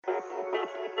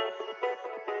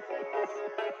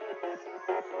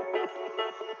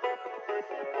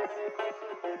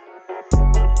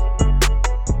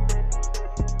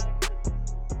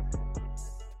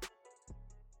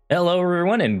Hello,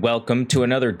 everyone, and welcome to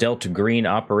another Delta Green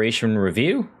Operation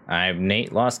Review. I'm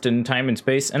Nate, lost in time and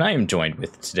space, and I am joined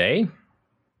with today.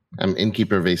 I'm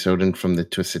Innkeeper Vasoden from the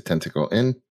Twisted Tentacle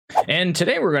Inn. And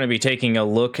today we're going to be taking a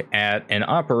look at an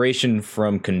operation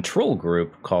from Control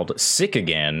Group called Sick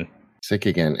Again. Sick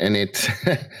Again. And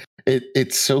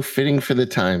it's so fitting for the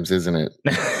times, isn't it?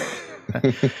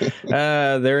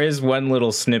 There is one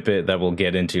little snippet that we'll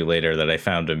get into later that I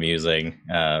found amusing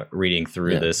reading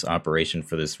through this operation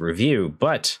for this review.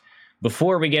 But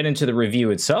before we get into the review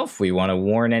itself, we want to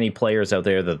warn any players out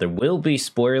there that there will be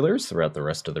spoilers throughout the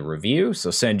rest of the review.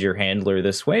 So send your handler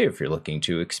this way if you're looking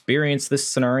to experience this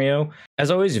scenario.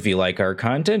 As always, if you like our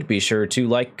content, be sure to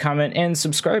like, comment, and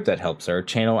subscribe. That helps our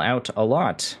channel out a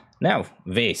lot. Now,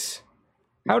 Vase,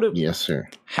 yes, sir.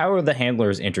 How are the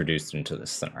handlers introduced into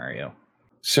this scenario?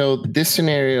 So this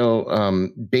scenario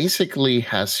basically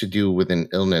has to do with an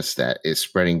illness that is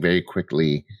spreading very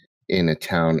quickly in a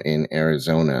town in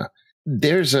Arizona.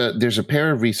 There's a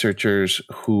pair of researchers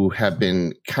who have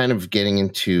been kind of getting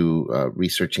into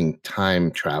researching time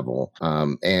travel,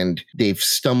 and they've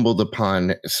stumbled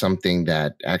upon something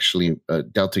that actually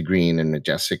Delta Green and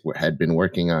Majestic had been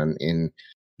working on in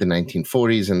the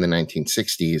 1940s and the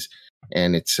 1960s.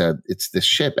 And it's the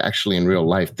ship actually in real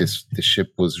life. The ship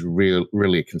was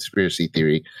really a conspiracy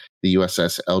theory, the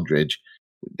USS Eldridge,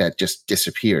 that just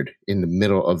disappeared in the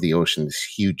middle of the ocean, this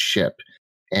huge ship.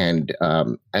 And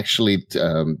actually,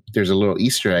 there's a little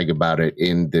Easter egg about it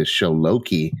in the show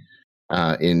Loki.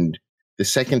 In the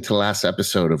second to last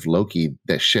episode of Loki,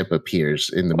 the ship appears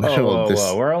in the middle of this.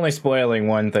 Whoa. We're only spoiling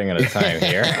one thing at a time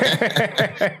here.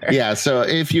 Yeah, so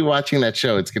if you're watching that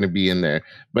show, it's going to be in there.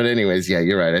 But anyways, yeah,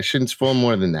 you're right. I shouldn't spoil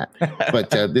more than that.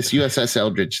 But this USS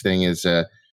Eldridge thing is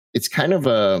it's kind of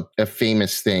a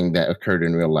famous thing that occurred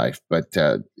in real life. But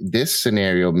this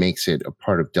scenario makes it a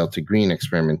part of Delta Green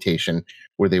experimentation,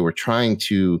 where they were trying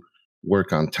to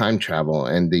work on time travel.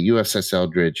 And the USS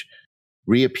Eldridge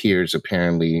reappears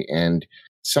apparently, and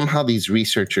somehow these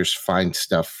researchers find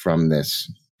stuff from this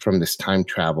time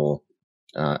travel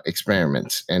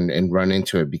experiments and run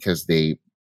into it because they,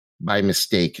 by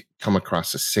mistake, come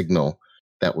across a signal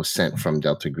that was sent from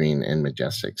Delta Green and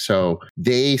Majestic. So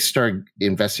they start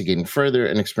investigating further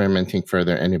and experimenting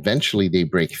further, and eventually they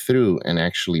break through and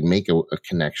actually make a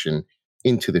connection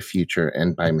into the future,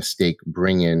 and by mistake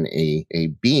bring in a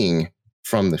being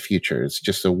from the future. It's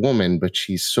just a woman, but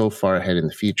she's so far ahead in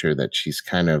the future that she's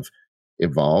kind of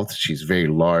evolved. She's very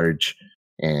large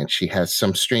and she has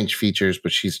some strange features,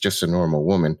 but she's just a normal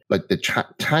woman. But the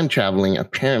time traveling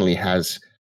apparently has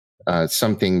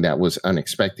something that was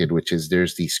unexpected, which is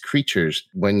there's these creatures,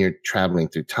 when you're traveling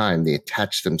through time, they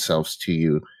attach themselves to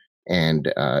you,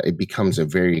 and it becomes a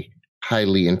very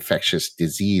highly infectious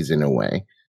disease in a way.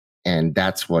 And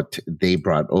that's what they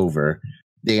brought over.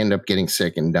 They end up getting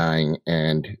sick and dying,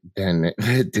 and then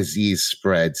the disease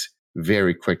spreads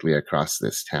very quickly across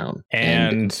this town.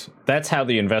 And that's how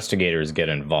the investigators get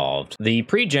involved. The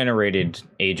pre-generated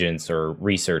agents, or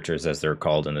researchers as they're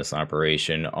called in this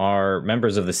operation, are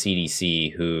members of the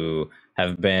CDC who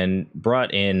have been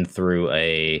brought in through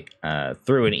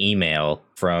an email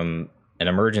from an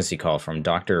emergency call from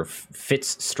Dr.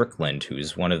 Fitz Strickland,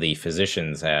 who's one of the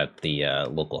physicians at the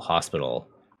local hospital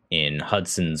in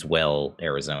Hudson's Well,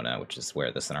 Arizona, which is where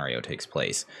the scenario takes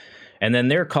place. And then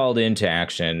they're called into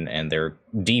action, and they're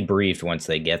debriefed once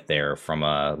they get there from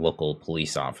a local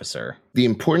police officer. The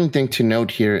important thing to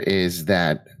note here is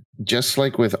that just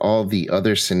like with all the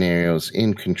other scenarios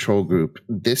in Control Group,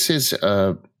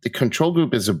 the Control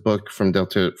Group is a book from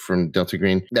Delta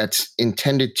Green that's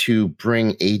intended to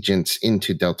bring agents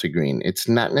into Delta Green. It's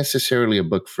not necessarily a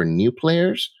book for new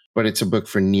players, but it's a book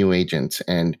for new agents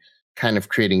and kind of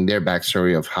creating their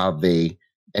backstory of how they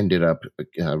ended up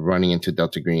running into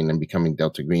Delta Green and becoming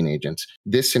Delta Green agents.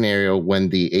 This scenario, when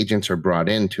the agents are brought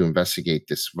in to investigate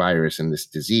this virus and this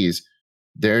disease,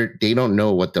 they don't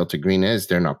know what Delta Green is.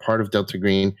 They're not part of Delta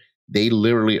Green. They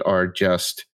literally are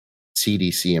just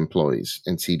CDC employees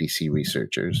and CDC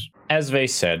researchers. As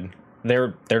Vase said,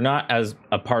 they're not as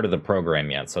a part of the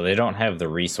program yet, so they don't have the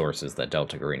resources that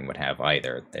Delta Green would have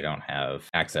either. They don't have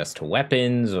access to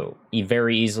weapons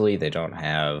very easily. They don't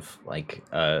have like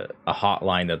a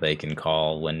hotline that they can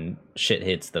call when shit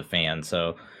hits the fan.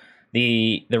 So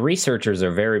the researchers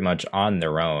are very much on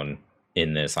their own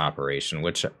in this operation,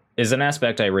 which is an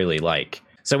aspect I really like.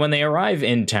 So when they arrive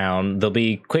in town, they'll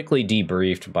be quickly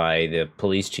debriefed by the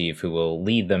police chief, who will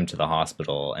lead them to the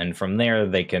hospital, and from there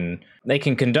they can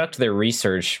conduct their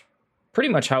research pretty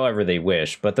much however they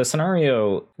wish. But the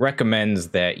scenario recommends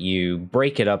that you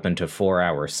break it up into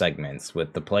 4-hour segments,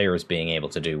 with the players being able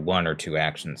to do 1 or 2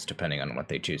 actions depending on what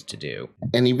they choose to do.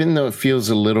 And even though it feels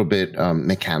a little bit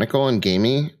mechanical and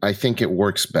gamey, I think it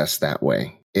works best that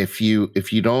way. If you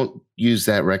don't use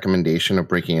that recommendation of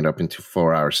breaking it up into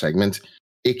 4-hour segments,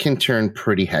 it can turn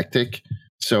pretty hectic.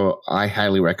 So I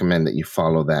highly recommend that you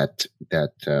follow that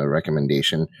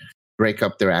recommendation. Break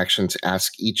up their actions.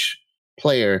 Ask each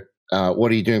player,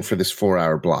 what are you doing for this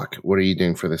 4-hour block? What are you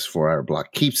doing for this 4-hour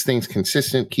block? Keeps things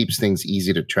consistent, keeps things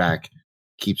easy to track,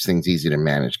 keeps things easy to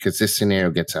manage, because this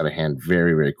scenario gets out of hand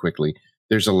very, very quickly.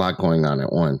 There's a lot going on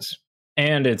at once.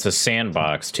 And it's a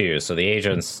sandbox too. So the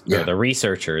agents, or the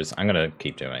researchers, I'm going to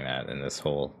keep doing that in this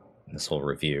whole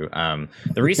review.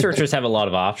 The researchers have a lot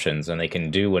of options, and they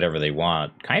can do whatever they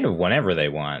want, kind of whenever they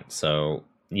want. So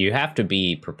you have to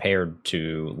be prepared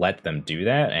to let them do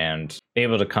that and be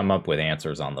able to come up with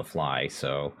answers on the fly.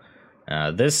 So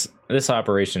this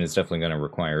operation is definitely going to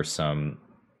require some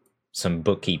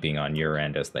bookkeeping on your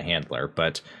end as the handler,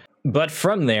 but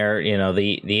from there,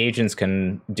 the agents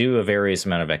can do a various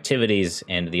amount of activities,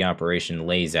 and the operation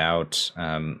lays out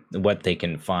what they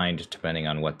can find depending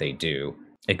on what they do.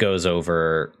 It goes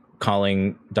over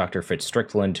calling Dr.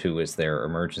 Fitzstrickland, who is their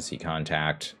emergency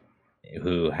contact,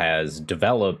 who has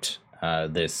developed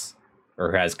this,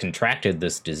 or has contracted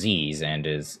this disease, and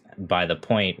is, by the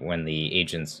point when the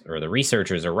agents or the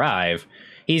researchers arrive,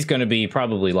 he's going to be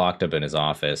probably locked up in his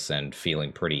office and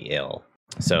feeling pretty ill.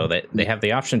 So they have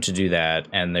the option to do that.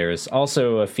 And there's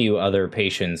also a few other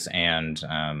patients and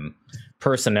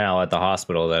personnel at the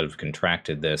hospital that have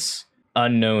contracted this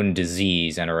unknown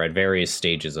disease and are at various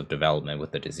stages of development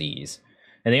with the disease.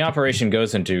 And the operation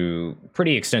goes into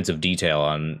pretty extensive detail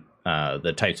on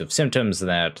the types of symptoms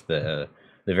that the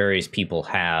various people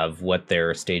have, what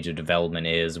their stage of development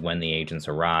is when the agents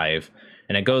arrive.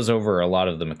 And it goes over a lot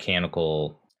of the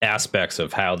mechanical aspects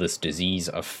of how this disease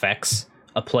affects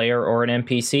a player or an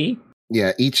NPC.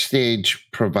 Yeah, each stage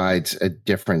provides a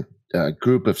different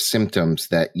group of symptoms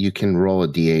that you can roll a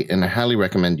D8, and I highly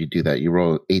recommend you do that. You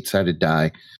roll an 8-sided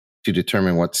die to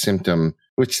determine which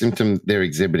symptom they're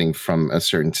exhibiting from a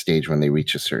certain stage when they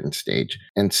reach a certain stage.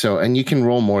 And you can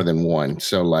roll more than one.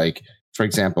 So like, for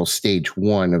example, stage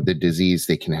 1 of the disease,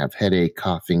 they can have headache,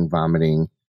 coughing, vomiting,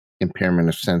 impairment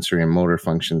of sensory and motor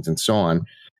functions, and so on.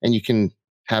 And you can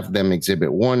have them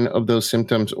exhibit one of those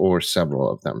symptoms or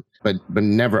several of them, but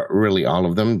never really all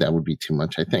of them. That would be too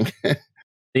much, I think.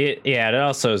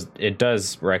 It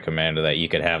does recommend that you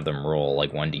could have them roll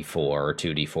like 1d4 or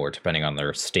 2d4, depending on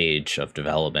their stage of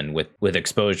development with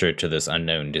exposure to this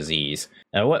unknown disease.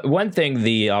 Now, one thing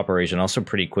the operation also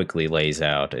pretty quickly lays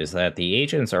out is that the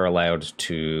agents are allowed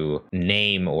to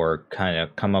name or kind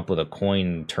of come up with a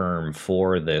coined term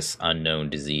for this unknown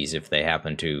disease if they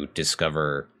happen to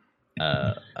discover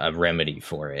a remedy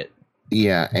for it.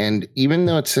 Yeah, and even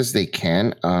though it says they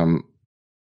can,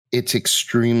 it's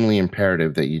extremely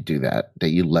imperative that you do that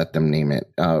you let them name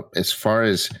it. As far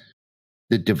as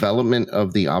the development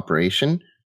of the operation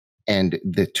and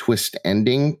the twist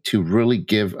ending to really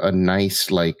give a nice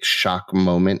shock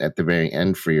moment at the very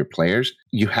end for your players,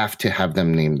 you have to have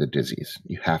them name the disease.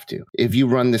 You have to. If you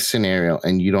run this scenario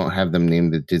and you don't have them name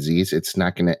the disease, it's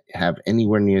not going to have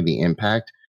anywhere near the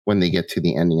impact when they get to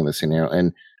the ending of the scenario.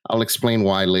 And I'll explain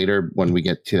why later when we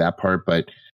get to that part, but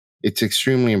it's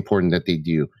extremely important that they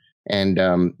do. And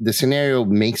the scenario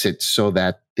makes it so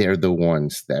that they're the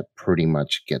ones that pretty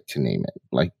much get to name it.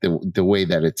 Like the way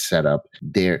that it's set up,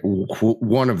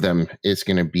 one of them is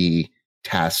going to be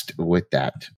tasked with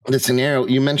that. The scenario,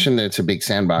 you mentioned that it's a big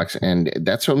sandbox, and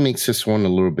that's what makes this one a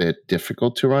little bit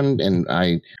difficult to run. And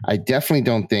I definitely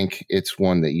don't think it's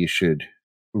one that you should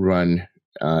run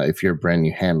if you're a brand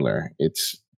new handler.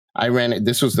 I ran it.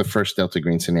 This was the first Delta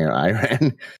Green scenario I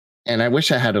ran. And I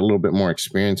wish I had a little bit more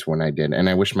experience when I did. And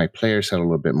I wish my players had a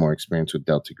little bit more experience with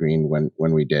Delta Green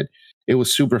when we did. It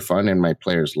was super fun and my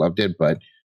players loved it, but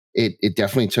it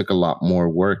definitely took a lot more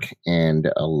work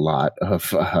and a lot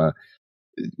of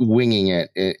winging it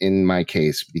in my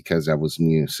case because I was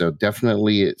new. So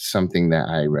definitely it's something that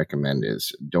I recommend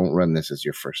is don't run this as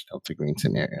your first Delta Green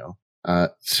scenario.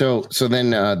 So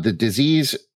then the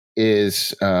disease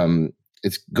is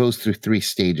it goes through 3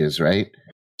 stages, right?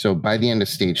 So by the end of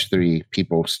stage 3,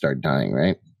 people start dying,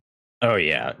 right? Oh,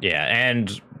 yeah.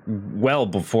 And well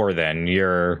before then,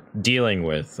 you're dealing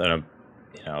with a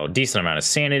decent amount of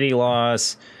sanity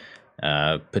loss,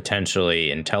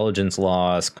 potentially intelligence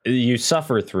loss. You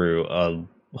suffer through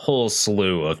whole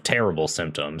slew of terrible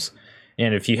symptoms.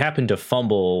 And if you happen to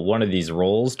fumble one of these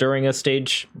roles during a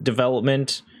stage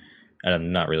development,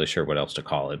 I'm not really sure what else to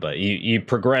call it, but you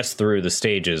progress through the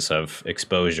stages of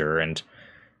exposure, and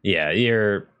yeah,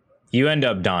 you end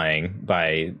up dying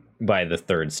by the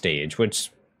third stage,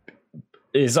 which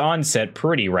is onset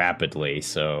pretty rapidly.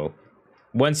 So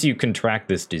once you contract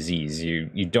this disease,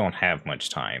 you don't have much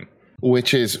time.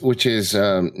 Which is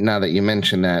now that you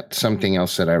mention that, something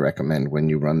else that I recommend when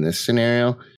you run this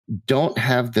scenario. Don't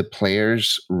have the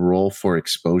players roll for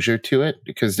exposure to it,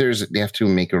 because they have to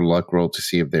make a luck roll to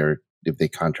see if they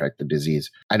contract the disease.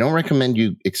 I don't recommend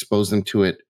you expose them to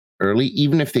it early,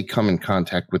 even if they come in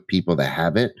contact with people that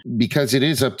have it, because it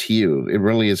is up to you. It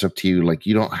really is up to you. Like,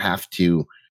 you don't have to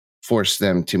force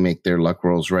them to make their luck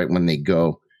rolls right when they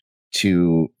go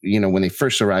to, when they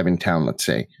first arrive in town, let's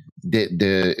say.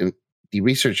 The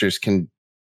researchers can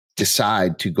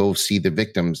decide to go see the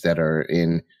victims that are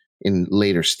in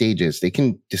later stages. They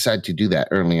can decide to do that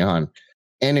early on.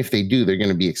 And if they do, they're going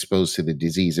to be exposed to the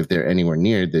disease if they're anywhere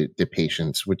near the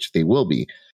patients, which they will be.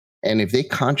 And if they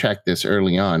contract this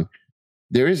early on,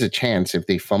 there is a chance, if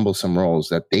they fumble some roles,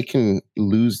 that they can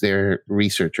lose their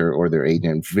researcher or their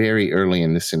agent very early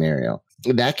in the scenario.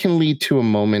 That can lead to a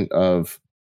moment of,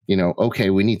 okay,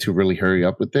 we need to really hurry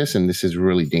up with this, and this is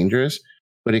really dangerous.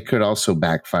 But it could also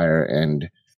backfire and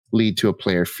lead to a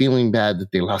player feeling bad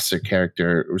that they lost their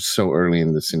character so early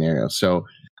in the scenario. So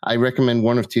I recommend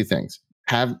one of two things.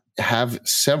 Have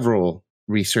several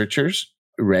researchers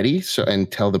ready,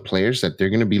 and tell the players that they're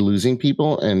going to be losing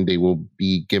people, and they will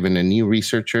be given a new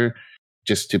researcher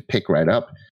just to pick right up.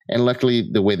 And luckily,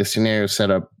 the way the scenario is set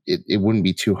up, it wouldn't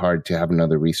be too hard to have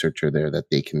another researcher there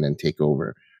that they can then take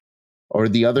over. Or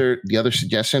the other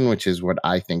suggestion, which is what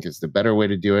I think is the better way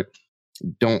to do it,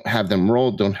 don't have them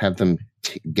roll, don't have them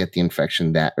get the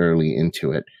infection that early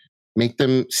into it. Make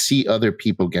them see other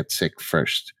people get sick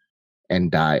first and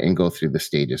die and go through the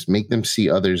stages. Make them see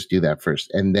others do that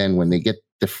first. And then when they get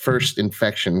the first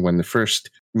infection, when the first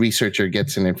researcher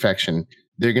gets an infection,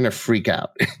 they're going to freak out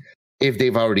if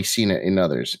they've already seen it in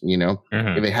others,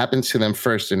 Mm-hmm. If it happens to them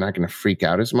first, they're not going to freak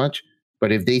out as much.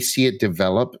 But if they see it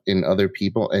develop in other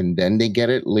people and then they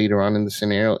get it later on in the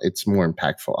scenario, it's more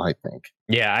impactful, I think.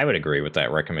 Yeah, I would agree with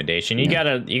that recommendation. You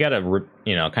gotta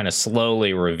kind of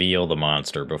slowly reveal the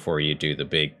monster before you do the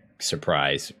big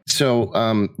surprise.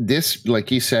 So this,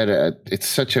 like you said, it's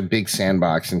such a big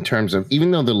sandbox in terms of, even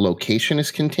though the location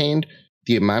is contained,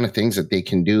 the amount of things that they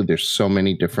can do, there's so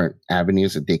many different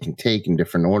avenues that they can take in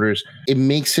different orders. It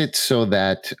makes it so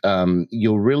that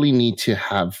you'll really need to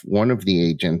have one of the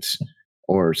agents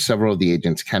or several of the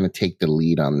agents kind of take the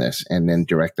lead on this and then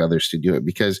direct others to do it,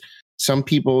 because some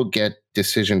people get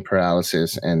decision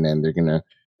paralysis and then they're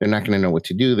not going to know what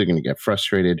to do. They're going to get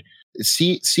frustrated.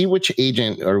 See which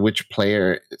agent or which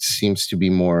player seems to be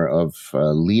more of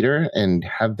a leader and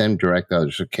have them direct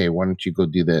others. Okay, why don't you go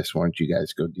do this? Why don't you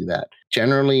guys go do that?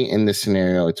 Generally, in this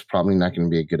scenario, it's probably not going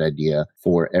to be a good idea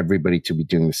for everybody to be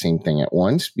doing the same thing at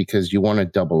once, because you want to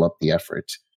double up the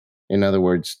efforts. In other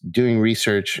words, doing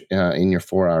research in your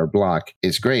 4-hour block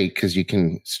is great because you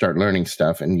can start learning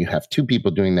stuff, and you have 2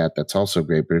 people doing that. That's also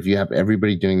great. But if you have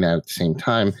everybody doing that at the same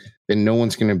time, then no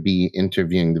one's going to be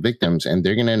interviewing the victims, and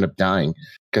they're going to end up dying,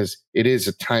 because it is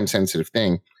a time-sensitive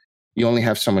thing. You only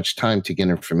have so much time to get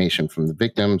information from the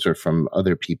victims or from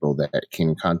other people that came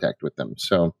in contact with them.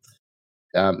 So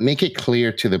make it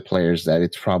clear to the players that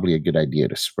it's probably a good idea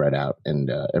to spread out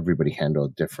and everybody handle a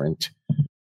different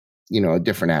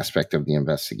aspect of the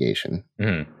investigation.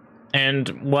 Mm-hmm. And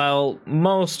while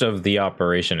most of the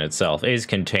operation itself is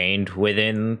contained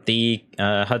within the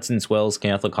Hudson's Wells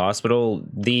Catholic Hospital,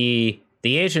 the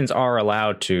agents are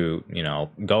allowed to,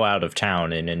 go out of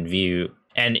town and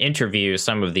interview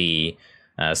some of the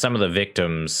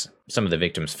victims'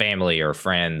 family or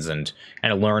friends, and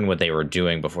kind of learn what they were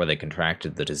doing before they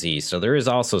contracted the disease. So there is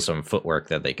also some footwork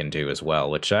that they can do as well,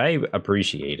 which I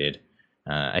appreciated.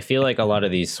 I feel like a lot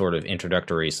of these sort of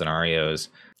introductory scenarios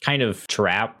kind of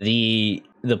trap the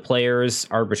players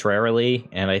arbitrarily,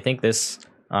 and I think this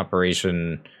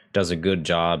operation does a good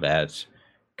job at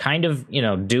kind of,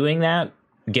 doing that,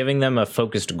 giving them a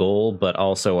focused goal, but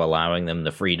also allowing them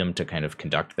the freedom to kind of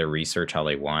conduct their research how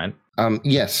they want.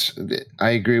 Yes, I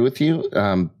agree with you,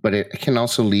 but it can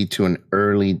also lead to an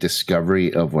early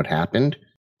discovery of what happened,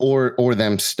 or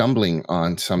them stumbling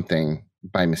on something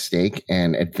by mistake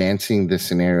and advancing the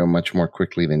scenario much more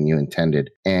quickly than you intended.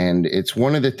 And it's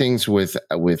one of the things with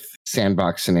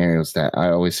sandbox scenarios that I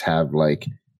always have like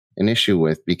an issue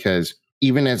with, because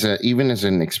even as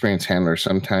an experienced handler,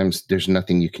 sometimes there's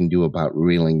nothing you can do about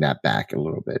reeling that back a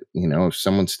little bit. If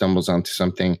someone stumbles onto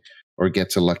something or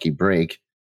gets a lucky break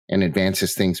and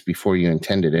advances things before you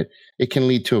intended it, it can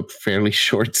lead to a fairly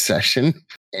short session.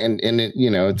 And it,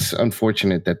 it's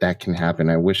unfortunate that can happen.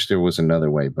 I wish there was another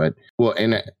way, but well,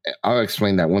 and I'll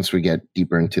explain that once we get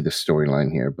deeper into the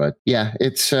storyline here. But yeah,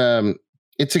 it's a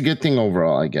good thing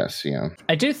overall, I guess. Yeah,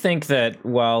 I do think that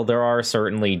while there are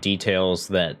certainly details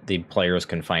that the players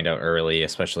can find out early,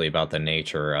 especially about the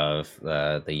nature of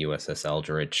the USS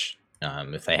Eldridge,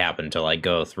 if they happen to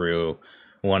go through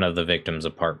one of the victims'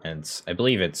 apartments. I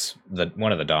believe it's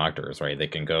one of the doctors, right? They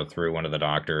can go through one of the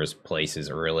doctor's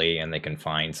places early and they can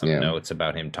find some notes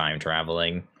about him time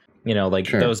traveling.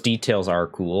 Sure. Those details are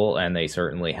cool and they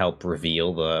certainly help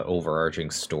reveal the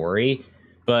overarching story.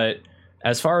 But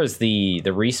as far as the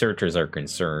researchers are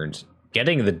concerned,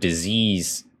 getting the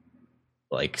disease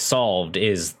solved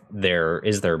is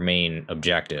their main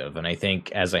objective. And I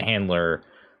think as a handler,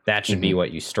 that should be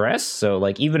what you stress.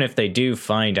 So even if they do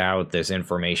find out this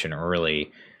information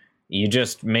early, you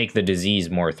just make the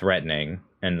disease more threatening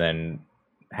and then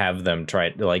have them try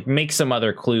to make some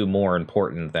other clue more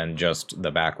important than just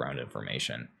the background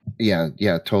information. Yeah,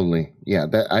 totally. Yeah,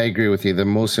 I agree with you. The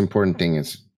most important thing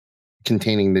is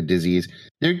containing the disease.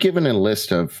 They're given a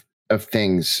list of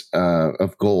things,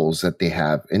 of goals that they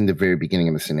have in the very beginning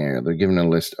of the scenario. They're given a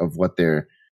list of what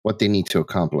they need to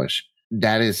accomplish.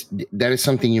 That is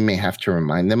something you may have to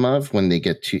remind them of when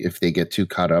if they get too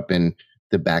caught up in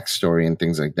the backstory and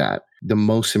things like that. The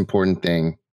most important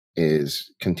thing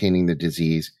is containing the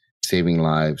disease, saving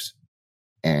lives,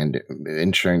 and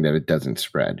ensuring that it doesn't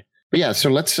spread. But yeah, so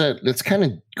let's kind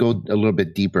of go a little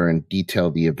bit deeper and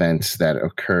detail the events that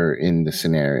occur in the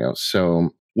scenario. So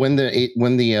when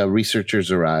the researchers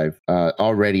arrive,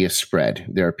 already a spread.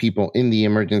 There are people in the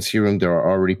emergency room. There are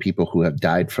already people who have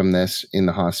died from this in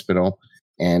the hospital.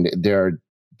 And there are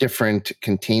different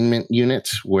containment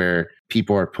units where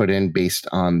people are put in based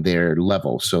on their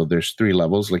level. So there's 3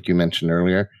 levels, like you mentioned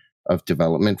earlier, of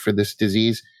development for this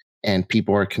disease. And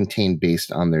people are contained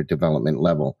based on their development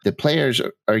level. The players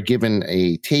are given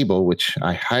a table, which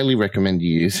I highly recommend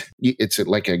you use. It's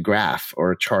like a graph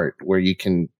or a chart where you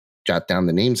can jot down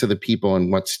the names of the people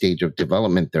and what stage of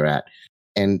development they're at.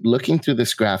 And looking through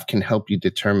this graph can help you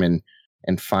determine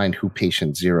and find who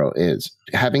patient 0 is.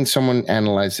 Having someone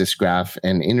analyze this graph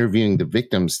and interviewing the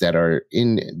victims that are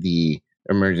in the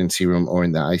emergency room or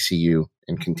in the ICU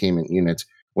and containment units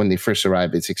when they first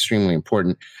arrive is extremely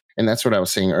important. And that's what I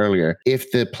was saying earlier.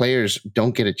 If the players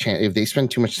don't get a chance, if they spend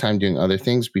too much time doing other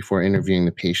things before interviewing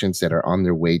the patients that are on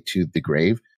their way to the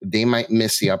grave, they might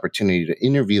miss the opportunity to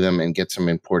interview them and get some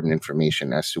important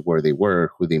information as to where they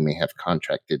were, who they may have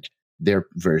contracted their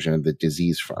version of the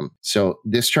disease from. So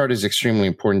this chart is extremely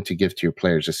important to give to your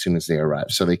players as soon as they arrive,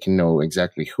 so they can know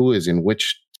exactly who is in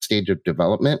which stage of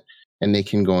development, and they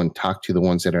can go and talk to the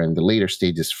ones that are in the later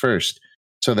stages first,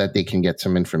 so that they can get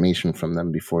some information from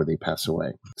them before they pass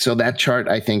away. So that chart,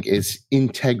 I think, is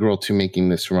integral to making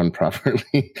this run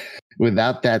properly.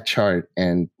 Without that chart,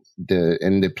 and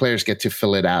the players get to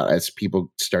fill it out as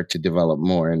people start to develop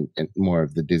more and more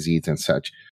of the disease and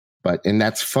such. And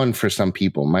that's fun for some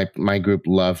people. My group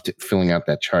loved filling out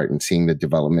that chart and seeing the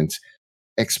developments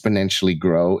exponentially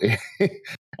grow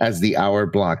as the hour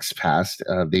blocks passed.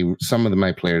 Some of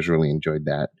my players really enjoyed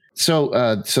that.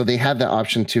 So they had the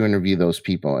option to interview those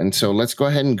people, and so let's go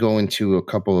ahead and go into a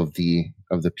couple of the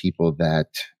people that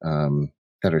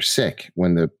are sick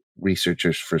when the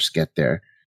researchers first get there,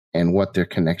 and what their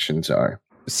connections are.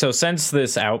 So since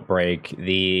this outbreak,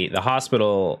 the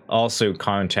hospital also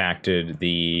contacted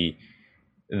the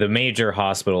major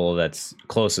hospital that's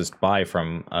closest by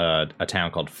from a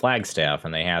town called Flagstaff,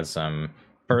 and they had some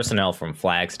personnel from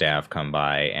Flagstaff come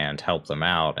by and help them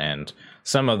out, and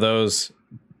some of those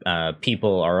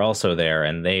people are also there,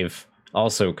 and they've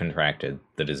also contracted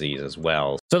the disease as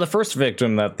well. So the first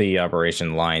victim that the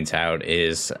operation lines out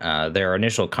is their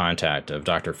initial contact of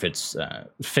Dr. Fitz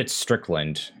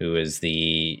Strickland, who is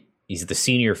he's the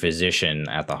senior physician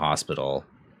at the hospital.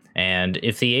 And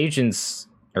if the agents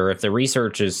or if the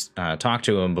researchers talk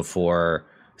to him before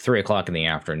 3 o'clock in the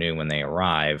afternoon when they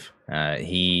arrive,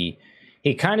 he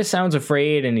kind of sounds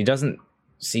afraid, and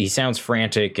he sounds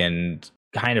frantic and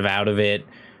kind of out of it.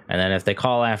 And then if they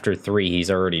call after 3,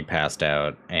 he's already passed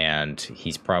out, and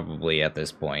he's probably at this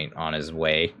point on his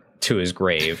way to his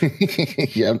grave.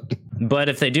 Yep. But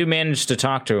if they do manage to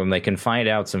talk to him, they can find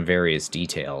out some various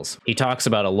details. He talks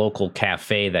about a local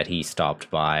cafe that he stopped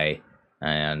by,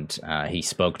 and he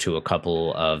spoke to a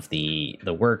couple of the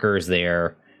workers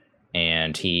there.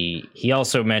 And he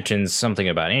also mentions something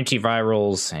about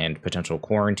antivirals and potential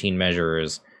quarantine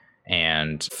measures,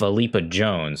 and Philippa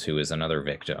Jones, who is another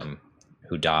victim,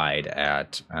 who died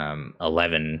at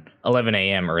 11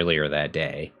 a.m. earlier that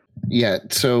day. Yeah,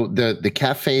 so the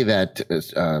cafe that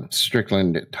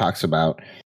Strickland talks about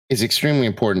is extremely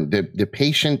important. The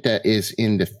patient that is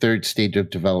in the third stage of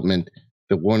development,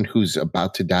 the one who's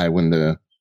about to die when the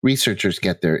researchers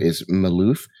get there, is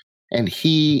Malouf, and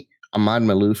Ahmad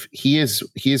Malouf, he is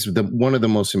one of the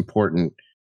most important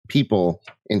people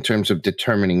in terms of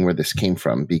determining where this came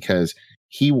from, because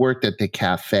he worked at the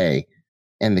cafe,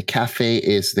 and the cafe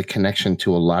is the connection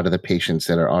to a lot of the patients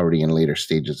that are already in later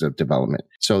stages of development.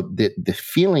 So the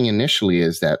feeling initially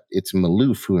is that it's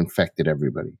Malouf who infected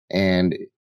everybody. And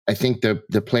I think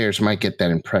the players might get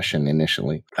that impression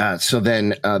initially. So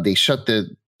then they shut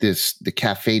the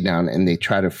cafe down, and they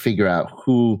try to figure out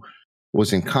who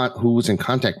was in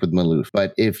contact with Malouf.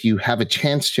 But if you have a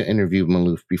chance to interview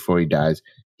Malouf before he dies,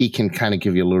 he can kind of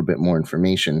give you a little bit more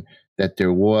information that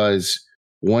there was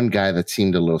one guy that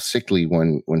seemed a little sickly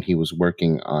when he was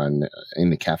working in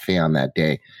the cafe on that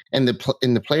day. And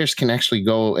the players can actually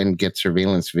go and get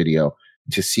surveillance video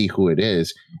to see who it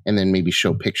is, and then maybe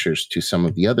show pictures to some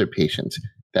of the other patients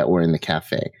that were in the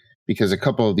cafe, because a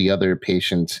couple of the other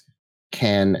patients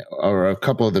or a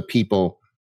couple of the people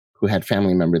who had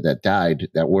family member that died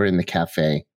that were in the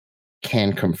cafe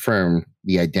can confirm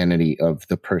the identity of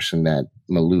the person that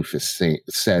Malouf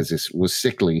was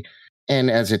sickly. And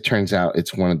as it turns out,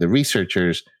 it's one of the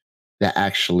researchers that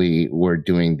actually were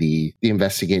doing the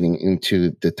investigating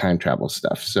into the time travel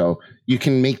stuff. So you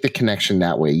can make the connection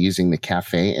that way using the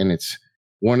cafe, and it's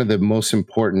one of the most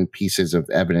important pieces of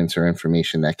evidence or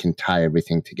information that can tie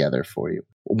everything together for you.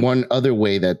 One other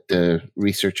way that the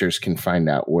researchers can find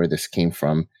out where this came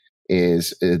from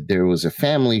is there was a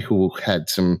family who had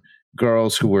some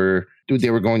girls who were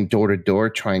going door to door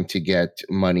trying to get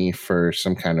money for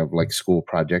some kind of like school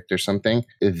project or something.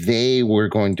 They were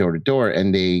going door to door,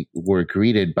 and they were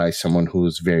greeted by someone who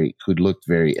looked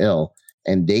very ill,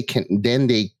 and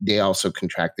they also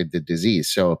contracted the disease.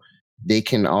 So they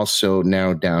can also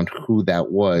narrow down who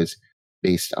that was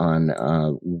based on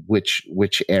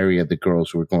which area the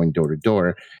girls were going door to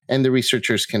door, and the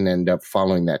researchers can end up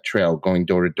following that trail, going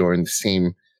door to door in the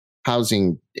same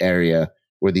housing area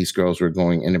where these girls were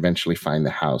going, and eventually find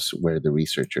the house where the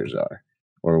researchers are,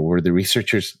 or where the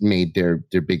researchers made their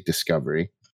big discovery.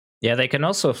 Yeah, they can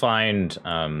also find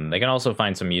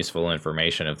some useful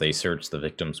information if they search the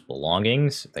victim's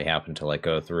belongings. If they happen to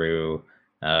go through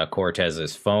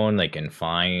Cortez's phone, they can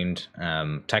find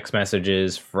text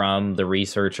messages from the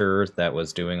researcher that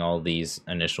was doing all these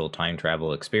initial time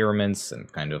travel experiments,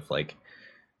 and kind of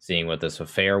seeing what this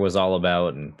affair was all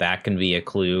about, and that can be a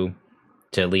clue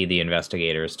to lead the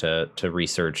investigators to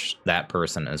research that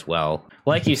person as well.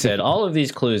 Like you said, all of these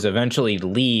clues eventually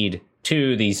lead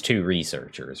to these two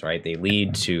researchers, right? They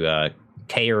lead to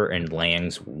Keir and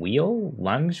Langsweel?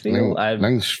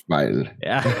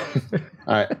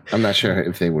 Yeah. I'm not sure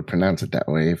if they would pronounce it that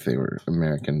way if they were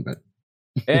American, but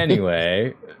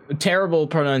anyway, terrible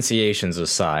pronunciations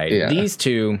aside, yeah. These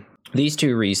two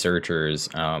researchers,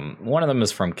 one of them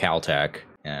is from Caltech,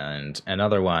 and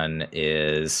another one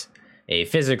is a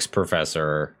physics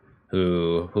professor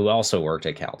who also worked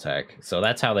at Caltech. So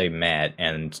that's how they met,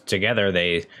 and together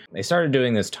they started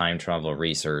doing this time travel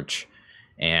research.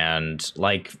 And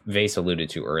like Vase alluded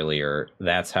to earlier,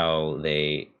 that's how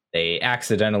they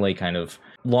accidentally kind of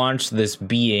launched this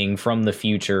being from the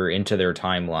future into their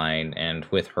timeline, and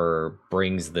with her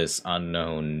brings this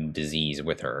unknown disease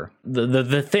with her.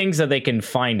 The things that they can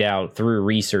find out through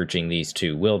researching these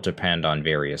two will depend on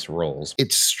various roles.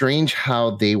 It's strange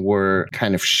how they were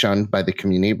kind of shunned by the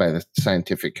community, by the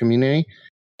scientific community,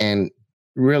 and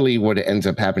really what ends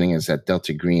up happening is that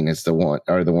Delta Green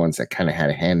are the ones that kind of had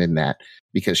a hand in that,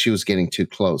 because she was getting too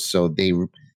close. So they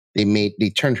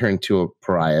turned her into a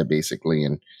pariah basically,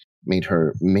 and made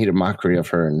a mockery of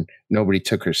her, and nobody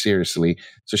took her seriously.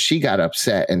 So she got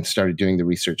upset and started doing the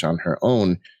research on her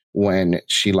own when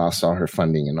she lost all her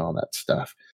funding and all that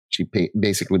stuff. She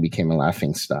basically became a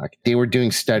laughingstock. They were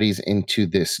doing studies into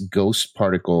this ghost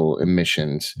particle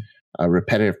emissions,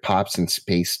 repetitive pops in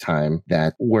space-time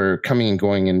that were coming and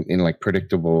going in like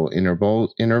predictable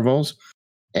intervals.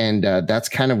 And that's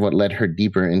kind of what led her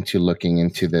deeper into looking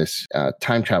into this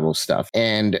time travel stuff.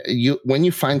 And when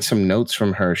you find some notes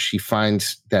from her, she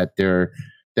finds that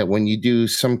when you do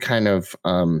some kind of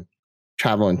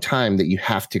travel in time, that you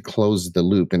have to close the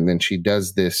loop. And then she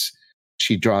does this.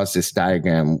 She draws this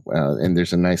diagram, and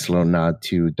there's a nice little nod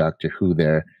to Doctor Who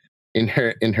there in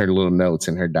her little notes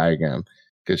in her diagram,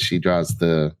 because she draws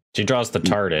the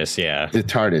TARDIS. Yeah, the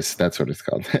TARDIS. That's what it's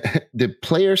called. The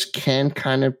players can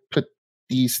kind of put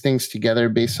these things together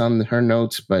based on her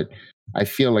notes, but I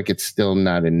feel like it's still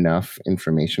not enough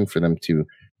information for them to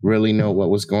really know what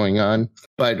was going on.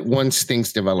 But once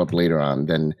things develop later on,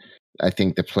 then I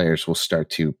think the players will start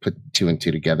to put two and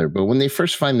two together. But when they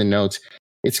first find the notes,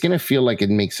 it's going to feel like it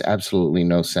makes absolutely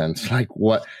no sense. Like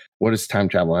what does time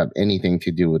travel have anything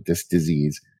to do with this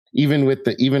disease? Even with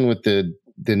the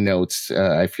notes,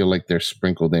 I feel like they're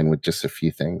sprinkled in with just a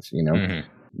few things, you know. Mm-hmm.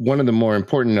 One of the more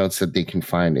important notes that they can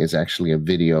find is actually a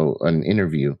video, an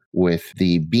interview with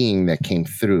the being that came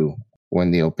through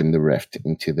when they opened the rift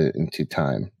into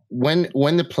time. When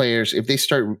the players, if they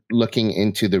start looking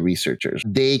into the researchers,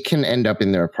 they can end up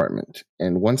in their apartment.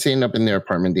 And once they end up in their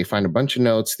apartment, they find a bunch of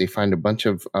notes, they find a bunch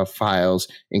of files,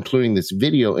 including this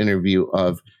video interview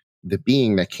of the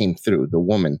being that came through, the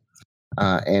woman.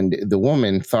 And the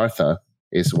woman, Thartha,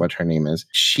 is what her name is.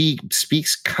 She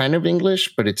speaks kind of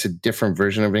English, but it's a different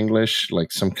version of English, like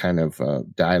some kind of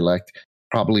dialect,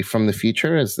 probably from the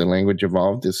future as the language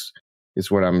evolved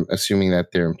is what I'm assuming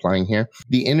that they're implying here.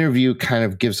 The interview kind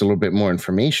of gives a little bit more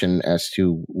information as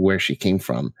to where she came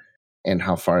from and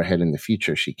how far ahead in the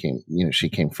future she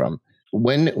came from.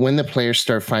 When the players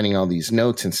start finding all these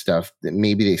notes and stuff, that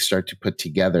maybe they start to put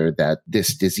together that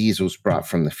this disease was brought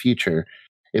from the future.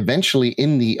 Eventually,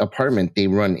 in the apartment, they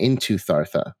run into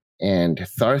Thartha. And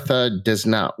Thartha does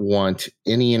not want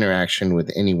any interaction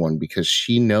with anyone because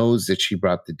she knows that she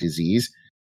brought the disease.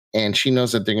 And she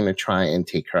knows that they're going to try and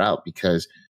take her out because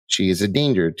she is a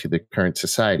danger to the current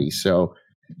society. So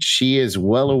she is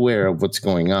well aware of what's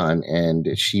going on. And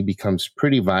she becomes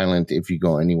pretty violent if you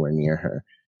go anywhere near her.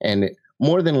 And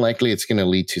more than likely, it's going to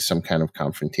lead to some kind of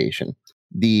confrontation.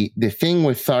 The thing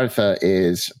with Thartha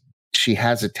is she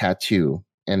has a tattoo.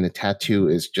 And the tattoo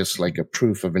is just like a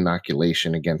proof of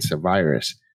inoculation against a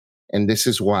virus. And this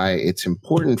is why it's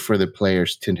important for the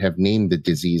players to have named the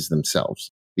disease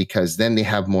themselves, because then they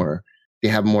have more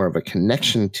of a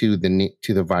connection to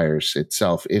the virus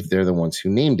itself if they're the ones who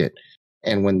named it.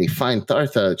 And when they find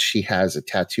Thartha, she has a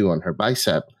tattoo on her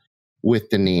bicep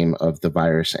with the name of the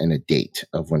virus and a date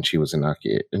of when she was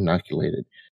inoculated.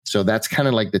 So that's kind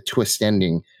of like the twist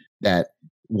ending that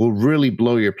will really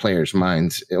blow your players'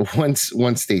 minds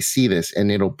once they see this, and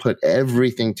it'll put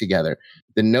everything together.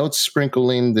 The notes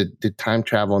sprinkle in the time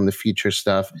travel and the future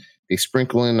stuff. They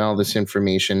sprinkle in all this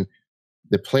information.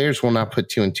 The players will not put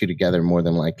two and two together more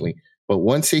than likely. But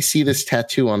once they see this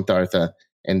tattoo on Thartha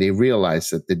and they realize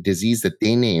that the disease that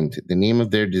they named, the name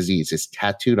of their disease is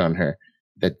tattooed on her,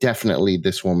 that definitely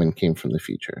this woman came from the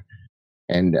future.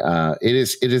 And it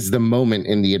is the moment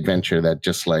in the adventure that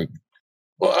just like,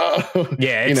 whoa.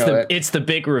 Yeah, it's the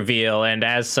big reveal, and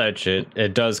as such,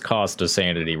 it does cost a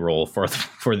sanity roll for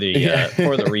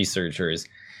the researchers.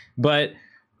 But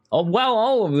while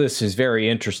all of this is very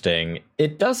interesting,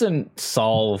 it doesn't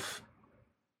solve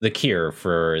the cure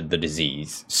for the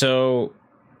disease. So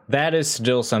that is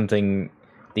still something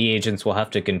the agents will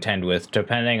have to contend with,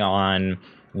 depending on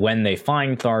when they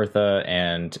find Thartha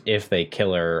and if they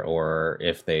kill her or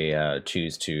if they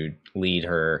choose to lead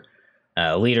her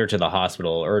to the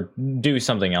hospital or do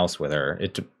something else with her.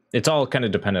 It's all kind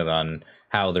of dependent on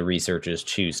how the researchers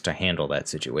choose to handle that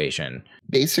situation.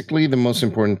 Basically, the most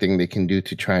important thing they can do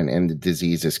to try and end the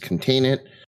disease is contain it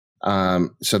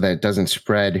so that it doesn't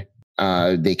spread.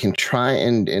 They can try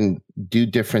and do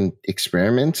different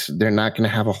experiments. They're not going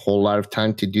to have a whole lot of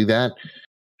time to do that.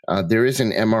 There is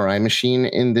an MRI machine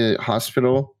in the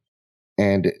hospital,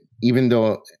 and even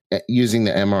though using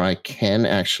the MRI can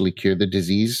actually cure the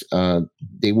disease,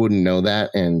 they wouldn't know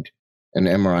that, and an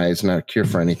MRI is not a cure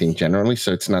for anything generally,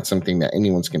 so it's not something that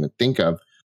anyone's going to think of.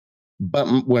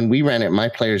 But when we ran it, my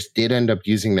players did end up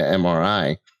using the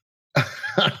MRI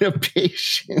on a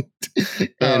patient.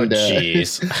 And,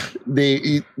 jeez.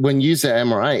 When used the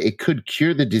MRI, it could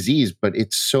cure the disease, but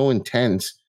it's so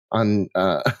intense on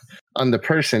the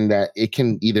person that it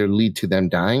can either lead to them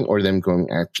dying or them going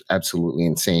absolutely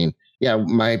insane. Yeah,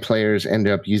 my players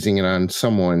ended up using it on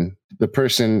someone. The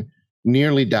person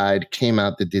nearly died, came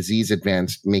out, the disease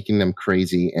advanced, making them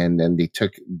crazy, and then they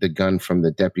took the gun from the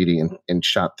deputy and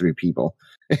shot 3 people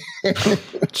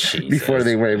before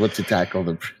they were able to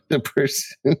tackle the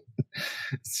person.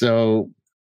 So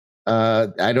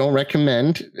I don't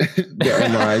recommend the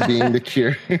MRI being the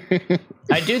cure.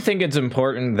 I do think it's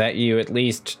important that you at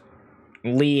least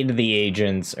lead the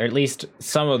agents, or at least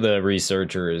some of the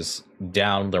researchers,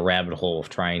 down the rabbit hole of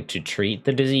trying to treat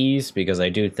the disease, because I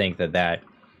do think that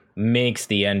makes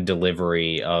the end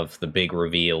delivery of the big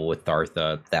reveal with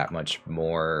Thartha that much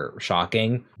more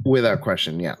shocking. Without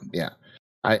question, yeah.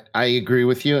 I agree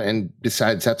with you, and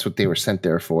besides, that's what they were sent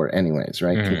there for anyways,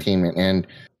 right? Mm-hmm. Containment and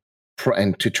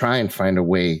to try and find a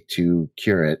way to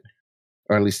cure it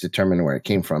or at least determine where it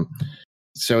came from.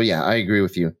 So yeah, I agree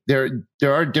with you. There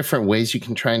are different ways you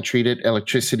can try and treat it.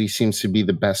 Electricity seems to be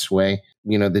the best way.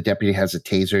 The deputy has a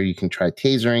taser. You can try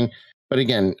tasering. But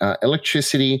again,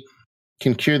 electricity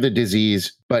can cure the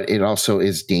disease, but it also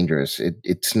is dangerous.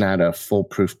 It's not a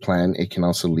foolproof plan. It can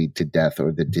also lead to death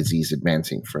or the disease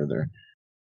advancing further.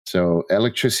 So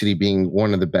electricity being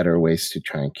one of the better ways to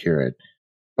try and cure it,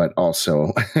 but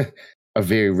also a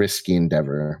very risky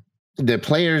endeavor. The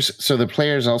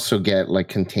players also get like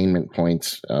containment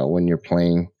points when you're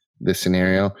playing this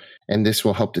scenario, and this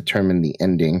will help determine the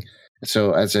ending.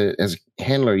 So as a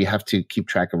handler, you have to keep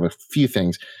track of a few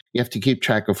things. You have to keep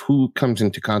track of who comes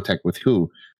into contact with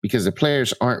who, because the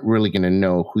players aren't really going to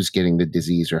know who's getting the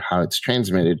disease or how it's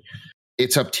transmitted.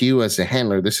 It's up to you as a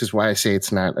handler. This is why I say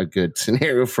it's not a good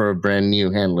scenario for a brand new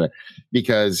handler,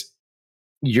 because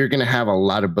you're going to have a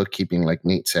lot of bookkeeping, like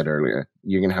Nate said earlier.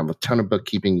 You're going to have a ton of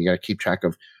bookkeeping. You got to keep track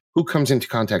of who comes into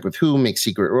contact with who, make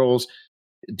secret rolls,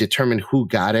 determine who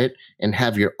got it, and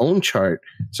have your own chart.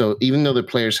 So even though the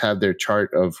players have their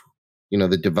chart of,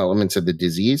 the developments of the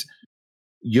disease,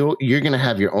 you're going to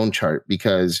have your own chart,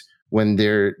 because when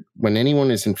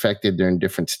anyone is infected, they're in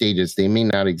different stages. They may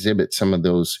not exhibit some of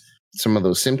those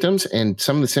symptoms, and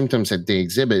some of the symptoms that they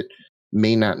exhibit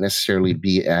may not necessarily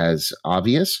be as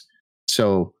obvious.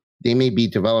 So they may be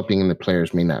developing and the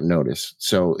players may not notice.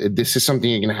 So this is something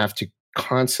you're going to have to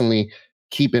constantly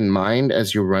keep in mind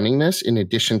as you're running this, in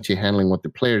addition to handling what the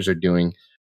players are doing.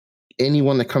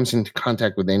 Anyone that comes into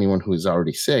contact with anyone who is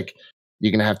already sick,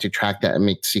 you're going to have to track that and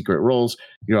make secret rolls.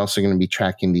 You're also going to be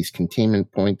tracking these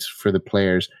containment points for the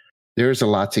players. There's a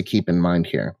lot to keep in mind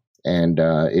here. And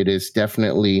it is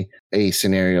definitely a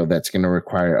scenario that's going to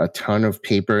require a ton of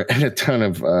paper and a ton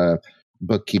of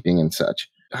bookkeeping and such.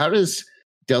 How does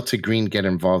Delta Green get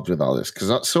involved with all this?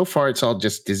 Because so far it's all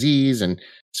just disease and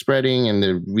spreading and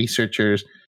the researchers.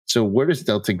 So where does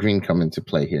Delta Green come into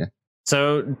play here?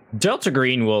 So Delta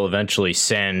Green will eventually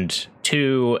send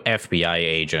 2 FBI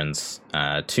agents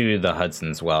to the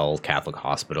Hudson's Well Catholic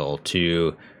Hospital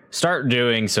to start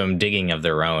doing some digging of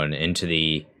their own into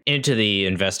the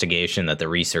investigation that the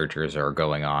researchers are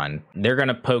going on. They're going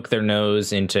to poke their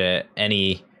nose into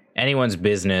anyone's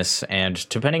business, and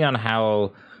depending on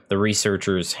how the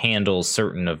researchers handle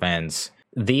certain events,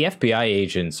 the FBI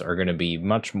agents are going to be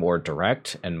much more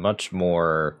direct and much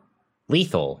more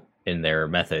lethal in their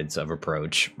methods of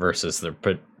approach versus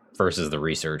the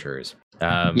researchers.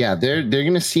 Yeah, they're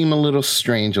going to seem a little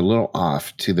strange, a little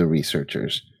off to the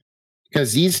researchers,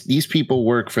 because these people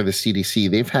work for the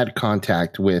CDC. They've had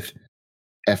contact with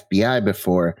FBI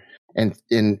before,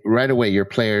 and right away your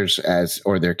players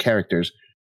or their characters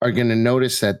are going to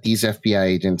notice that these FBI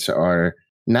agents are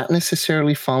not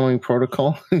necessarily following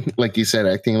protocol. Like you said,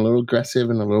 acting a little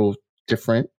aggressive and a little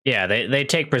different. Yeah, they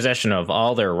take possession of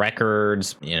all their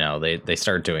records. They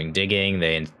start doing digging.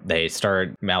 They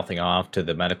start mouthing off to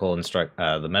the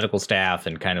medical staff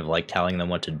and kind of like telling them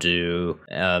what to do.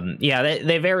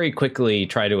 They very quickly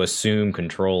try to assume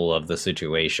control of the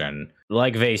situation.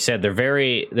 Like Vay said, they're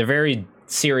very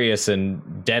serious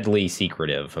and deadly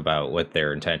secretive about what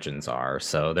their intentions are.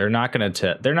 So they're not going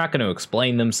to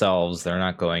explain themselves. They're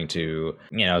not going to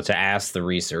to ask the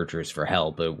researchers for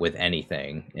help with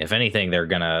anything. If anything, they're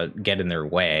going to get in their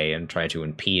way and try to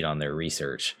impede on their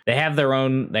research. They have their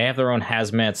own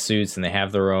hazmat suits, and they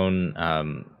have their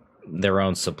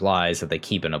own supplies that they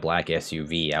keep in a black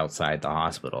SUV outside the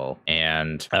hospital.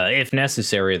 And if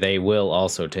necessary, they will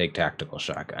also take tactical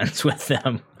shotguns with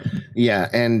them. Yeah,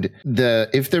 and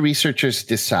if the researchers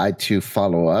decide to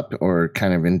follow up or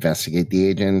kind of investigate the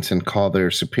agents and call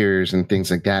their superiors and things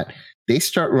like that, they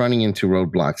start running into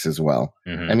roadblocks as well.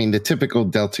 Mm-hmm. I mean, the typical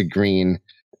Delta Green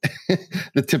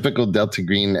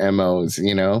MOs,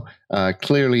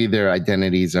 clearly their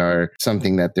identities are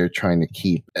something that they're trying to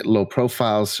keep at low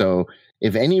profile. So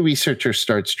if any researcher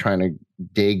starts trying to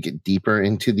dig deeper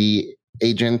into the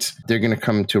agents, they're going to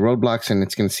come to roadblocks, and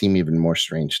it's going to seem even more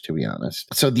strange, to be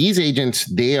honest. So these agents,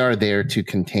 they are there to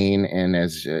contain, and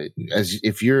as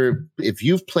if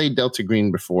you've played Delta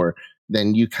Green before,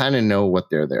 then you kind of know what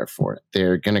they're there for.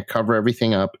 They're going to cover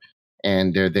everything up,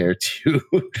 and they're there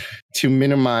to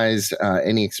minimize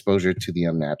any exposure to the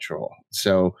unnatural.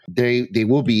 So they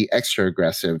will be extra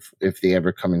aggressive if they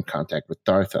ever come in contact with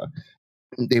Dartha.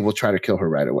 They will try to kill her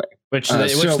right away. Which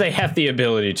they have the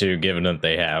ability to, given that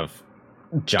they have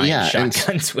giant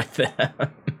shotguns with them.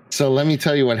 So let me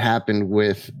tell you what happened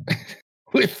with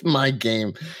my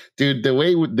game. Dude, the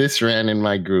way this ran in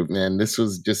my group, man, this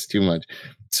was just too much.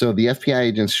 So the FBI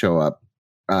agents show up.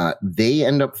 They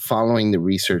end up following the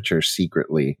researchers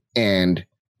secretly, and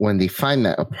when they find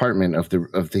that apartment of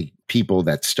the people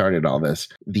that started all this.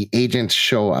 The agents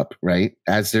show up, right?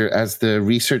 As the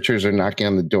researchers are knocking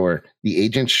on the door, the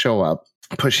agents show up,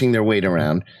 pushing their weight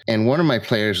around. And one of my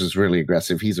players is really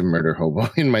aggressive. He's a murder hobo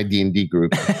in my D&D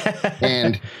group.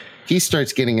 And he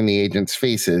starts getting in the agents'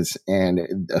 faces, and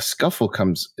a scuffle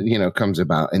comes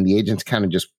about, and the agents kind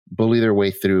of just bully their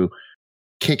way through,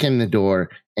 kick in the door,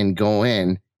 and go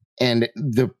in. And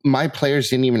my players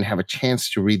didn't even have a chance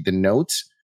to read the notes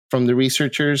from the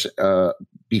researchers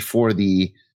before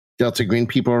the Delta Green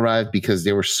people arrived, because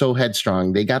they were so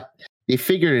headstrong. They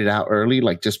figured it out early,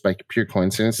 like just by pure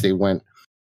coincidence. They went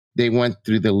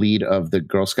through the lead of the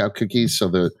Girl Scout cookies. So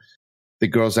the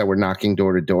girls that were knocking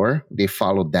door to door, they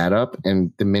followed that up.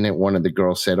 And the minute one of the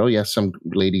girls said, "Oh yeah, some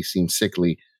lady seems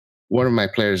sickly," one of my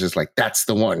players is like, "That's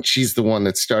the one. She's the one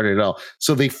that started it all."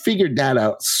 So they figured that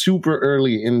out super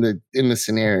early in the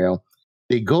scenario.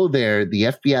 They go there. The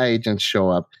FBI agents show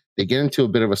up. They get into a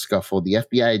bit of a scuffle. The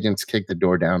FBI agents kick the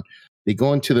door down. They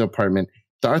go into the apartment.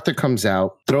 Dartha comes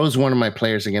out, throws one of my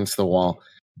players against the wall.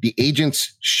 The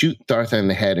agents shoot Dartha in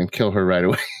the head and kill her right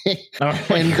away. Oh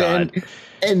my God.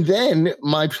 And then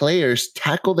my players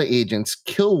tackle the agents,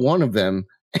 kill one of them.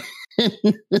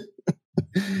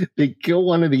 They kill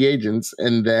one of the agents,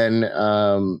 and then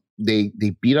they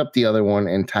beat up the other one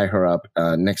and tie her up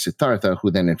next to Dartha,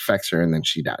 who then infects her, and then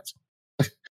she dies.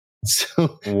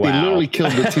 So They literally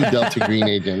killed the two Delta Green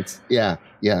agents. Yeah,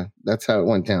 that's how it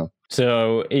went down.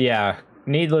 So, yeah,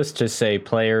 needless to say,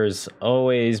 players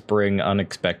always bring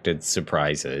unexpected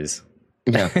surprises.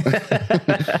 Yeah.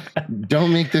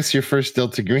 Don't make this your first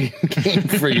Delta Green game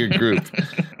for your group.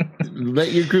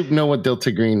 Let your group know what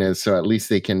Delta Green is, so at least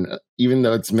they can, even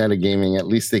though it's metagaming, at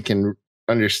least they can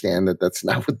understand that that's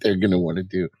not what they're going to want to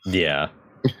do. Yeah.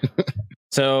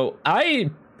 So I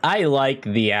like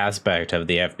the aspect of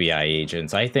the FBI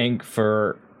agents. I think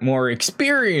for more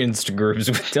experienced groups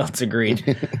with Delta Green,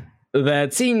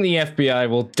 that seeing the FBI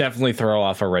will definitely throw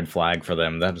off a red flag for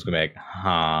them. That's gonna be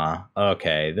like,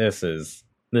 okay, this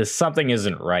something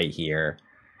isn't right here.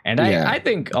 And I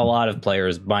think a lot of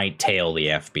players might tail the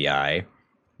FBI,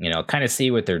 kind of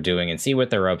see what they're doing and see what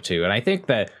they're up to. And I think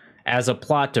that as a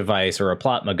plot device or a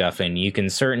plot MacGuffin, you can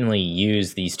certainly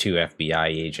use these two FBI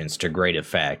agents to great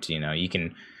effect. You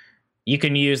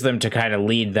can use them to kind of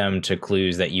lead them to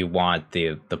clues that you want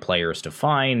the players to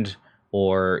find,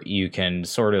 or you can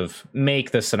sort of make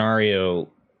the scenario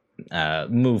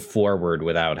move forward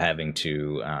without having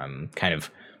to kind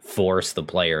of force the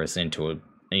players into a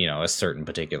certain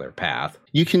particular path.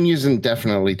 You can use them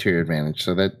definitely to your advantage,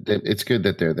 so that it's good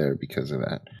that they're there because of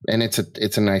that. And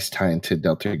it's a nice tie into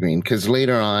Delta Green, because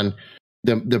later on,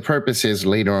 the purpose is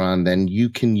later on, then you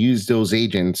can use those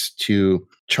agents to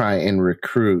try and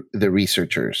recruit the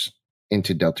researchers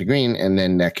into Delta Green, and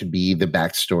then that could be the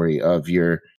backstory of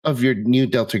your new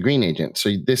Delta Green agent.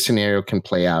 So this scenario can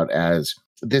play out as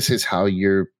this is how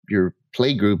your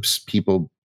play groups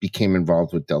people became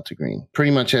involved with Delta Green. Pretty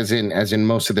much as in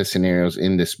most of the scenarios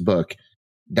in this book,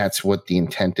 that's what the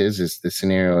intent is the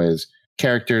scenario is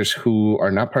characters who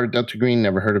are not part of Delta Green,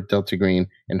 never heard of Delta Green,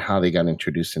 and how they got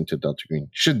introduced into Delta Green.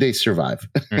 Should they survive?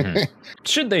 Mm-hmm.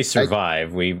 Should they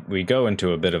survive? We go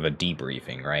into a bit of a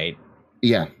debriefing, right?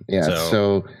 Yeah.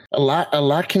 So a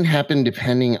lot can happen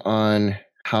depending on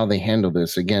how they handle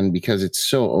this. Again, because it's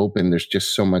so open, there's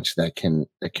just so much that can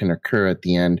occur at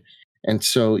the end. And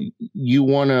so you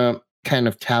want to kind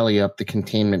of tally up the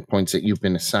containment points that you've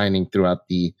been assigning throughout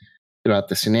the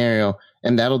scenario,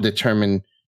 and that'll determine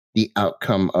the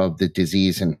outcome of the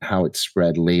disease and how it's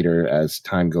spread later as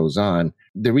time goes on.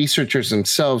 The researchers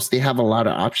themselves, they have a lot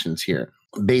of options here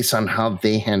based on how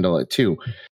they handle it too.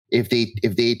 If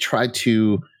they try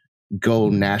to go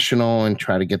national and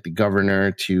try to get the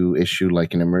governor to issue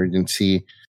like an emergency,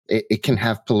 it can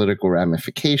have political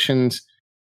ramifications.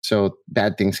 So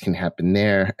bad things can happen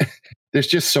there. There's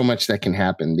just so much that can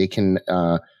happen. They can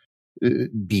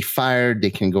be fired.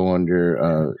 They can go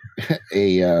under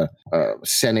a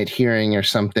Senate hearing or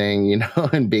something,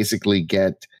 and basically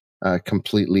get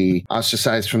completely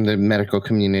ostracized from the medical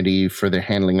community for their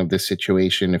handling of this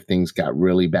situation if things got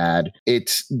really bad.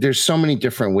 There's so many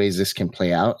different ways this can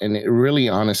play out, and it really,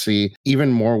 honestly,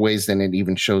 even more ways than it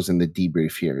even shows in the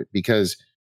debrief here, because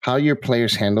how your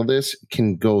players handle this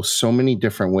can go so many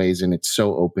different ways, and it's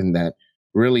so open that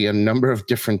really a number of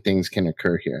different things can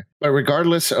occur here. But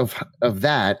regardless of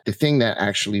that, the thing that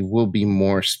actually will be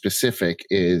more specific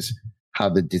is how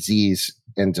the disease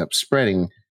ends up spreading,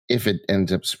 if it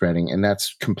ends up spreading. And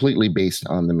that's completely based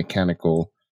on the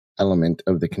mechanical element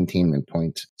of the containment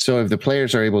point. So if the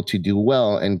players are able to do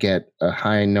well and get a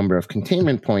high number of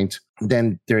containment points,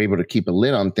 then they're able to keep a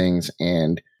lid on things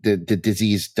and the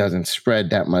disease doesn't spread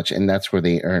that much, and that's where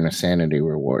they earn a sanity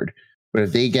reward. But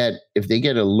if they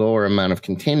get a lower amount of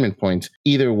containment points,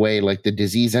 either way, like the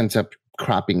disease ends up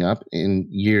cropping up in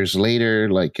years later,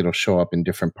 like it'll show up in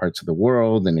different parts of the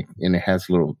world, and it has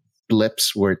little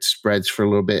blips where it spreads for a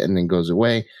little bit and then goes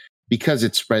away. Because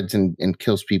it spreads and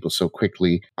kills people so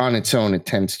quickly on its own, it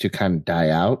tends to kind of die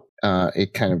out.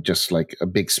 It kind of just like a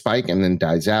big spike and then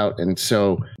dies out. And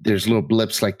so there's little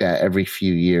blips like that every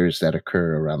few years that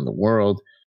occur around the world.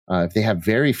 If they have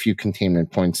very few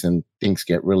containment points, then things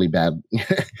get really bad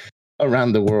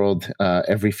around the world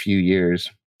every few years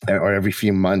or every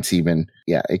few months even.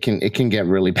 Yeah, it can get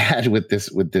really bad with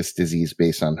this disease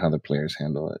based on how the players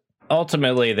handle it.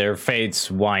 Ultimately, their fates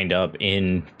wind up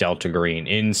in Delta Green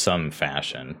in some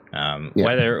fashion.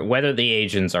 Whether the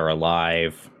agents are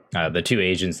alive, the two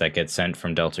agents that get sent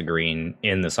from Delta Green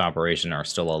in this operation are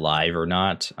still alive or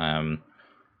not.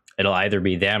 It'll either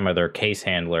be them or their case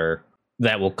handler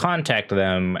that will contact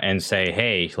them and say,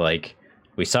 hey, like,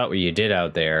 we saw what you did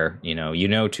out there. You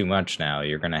know too much now.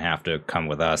 You're going to have to come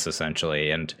with us,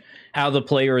 essentially. And how the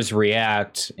players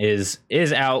react is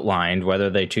outlined, whether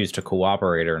they choose to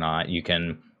cooperate or not. You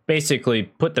can basically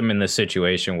put them in the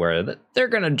situation where they're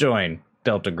going to join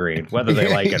Delta Green, whether they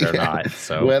like it or not.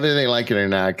 So whether they like it or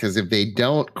not, because if they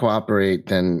don't cooperate,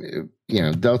 then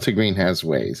Delta Green has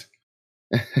ways.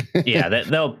 Yeah,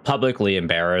 they'll publicly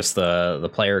embarrass the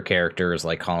player characters,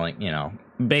 like calling,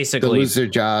 basically they'll lose their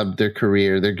job, their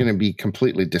career. They're going to be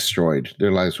completely destroyed.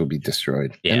 Their lives will be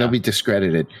destroyed, and they'll be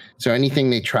discredited. So anything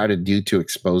they try to do to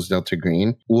expose Delta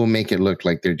Green will make it look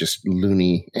like they're just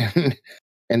loony,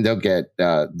 and they'll get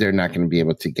they're not going to be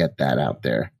able to get that out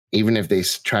there. Even if they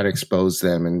try to expose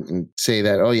them and say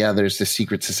that, oh yeah, there's the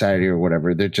secret society or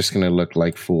whatever, they're just going to look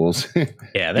like fools.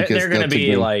 Yeah, they're going to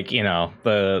be like,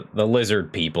 the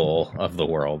lizard people of the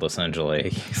world, essentially.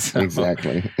 So,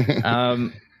 exactly.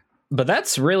 But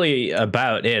that's really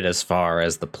about it as far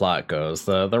as the plot goes.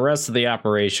 The rest of the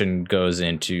operation goes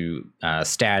into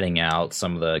statting out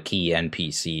some of the key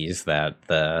NPCs that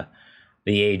the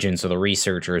agents or the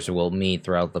researchers will meet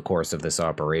throughout the course of this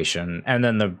operation, and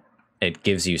then it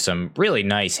gives you some really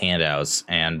nice handouts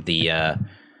and the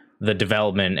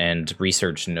development and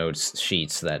research notes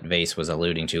sheets that Vase was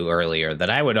alluding to earlier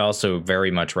that I would also very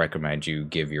much recommend you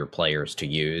give your players to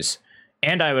use.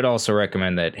 And I would also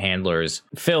recommend that handlers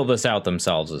fill this out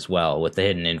themselves as well with the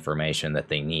hidden information that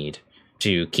they need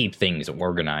to keep things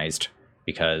organized,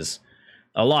 because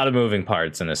a lot of moving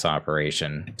parts in this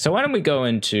operation. So why don't we go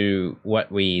into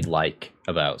what we like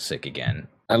about Sick Again?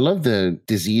 I love the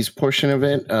disease portion of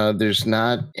it. There's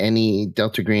not any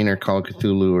Delta Green or Call of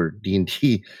Cthulhu or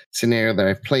D&D scenario that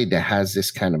I've played that has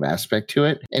this kind of aspect to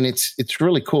it. And it's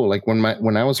really cool. Like when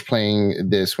I was playing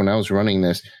this, when I was running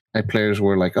this, my players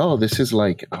were like, oh, this is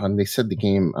like, they said the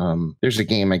game, there's a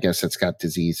game, I guess, that's got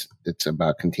disease. That's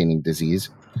about containing disease.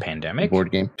 Pandemic?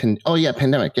 Board game.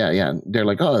 Pandemic. Yeah. They're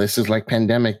like, oh, this is like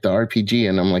Pandemic, the RPG.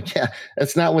 And I'm like, yeah,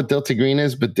 that's not what Delta Green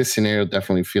is, but this scenario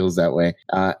definitely feels that way.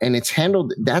 And that's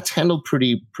handled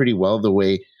pretty well, the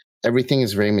way everything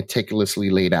is very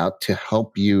meticulously laid out to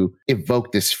help you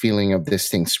evoke this feeling of this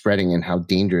thing spreading and how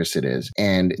dangerous it is.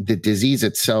 And the disease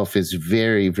itself is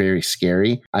very, very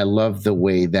scary. I love the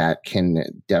way that can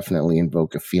definitely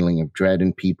invoke a feeling of dread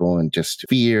in people and just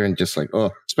fear and just like,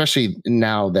 oh, especially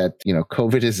now that,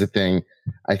 COVID is a thing.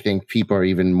 I think people are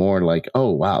even more like, oh,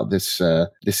 wow, this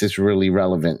is really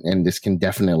relevant and this can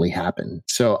definitely happen.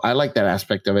 So I like that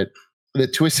aspect of it. The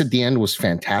twist at the end was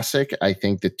fantastic. I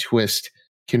think the twist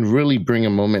can really bring a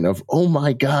moment of, oh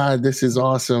my God, this is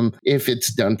awesome, if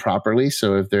it's done properly.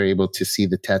 So if they're able to see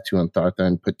the tattoo on Thartha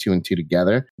and put two and two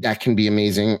together, that can be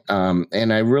amazing.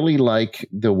 And I really like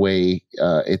the way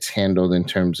it's handled in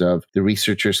terms of the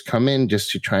researchers come in just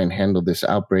to try and handle this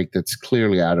outbreak that's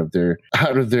clearly out of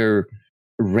their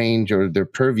range or their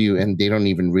purview, and they don't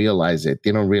even realize it.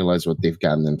 They don't realize what they've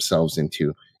gotten themselves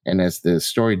into. And as the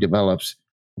story develops,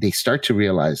 they start to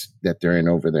realize that they're in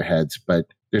over their heads, but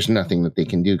there's nothing that they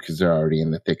can do because they're already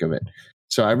in the thick of it.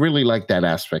 So I really like that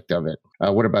aspect of it.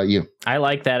 What about you? I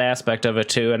like that aspect of it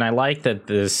too. And I like that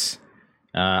this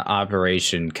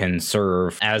operation can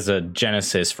serve as a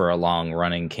genesis for a long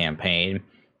running campaign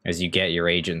as you get your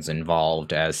agents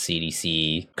involved as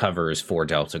CDC covers for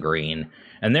Delta Green.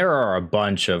 And there are a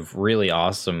bunch of really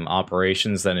awesome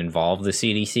operations that involve the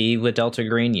CDC with Delta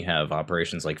Green. You have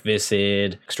operations like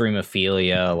Visid,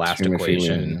 Extremophilia, Last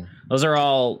Equation. Those are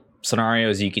all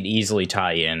scenarios you could easily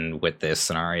tie in with this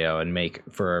scenario and make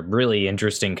for a really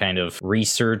interesting kind of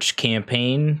research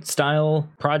campaign style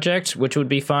project, which would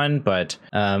be fun. But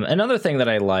another thing that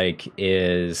I like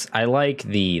is I like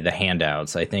the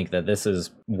handouts. I think that this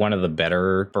is one of the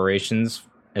better operations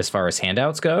as far as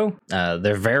handouts go.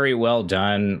 They're very well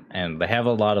done, and they have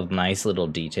a lot of nice little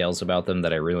details about them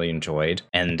that I really enjoyed.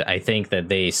 And I think that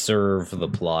they serve the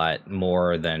plot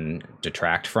more than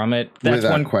detract from it. That's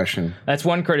one question. That's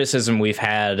one criticism we've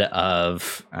had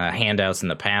of handouts in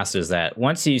the past, is that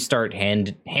once you start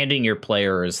handing your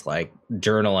players like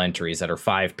journal entries that are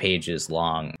 5 pages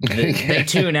long, they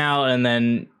tune out, and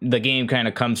then the game kind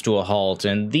of comes to a halt.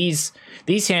 And these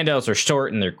handouts are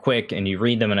short and they're quick, and you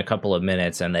read them in a couple of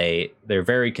minutes, and they're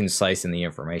very concise in the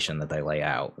information that they lay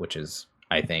out, which is,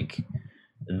 I think,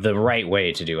 the right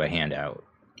way to do a handout.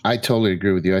 I totally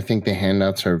agree with you. I think the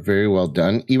handouts are very well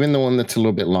done. Even the one that's a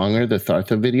little bit longer, the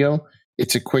Thartha video,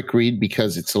 it's a quick read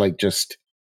because it's like just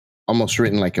almost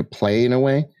written like a play in a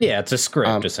way. Yeah, it's a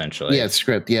script essentially. Yeah,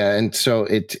 script. Yeah, and so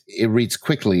it reads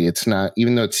quickly. It's not,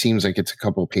 even though it seems like it's a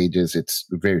couple pages, it's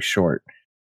very short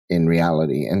in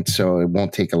reality, and so it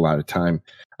won't take a lot of time.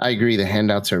 I agree. The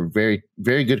handouts are very,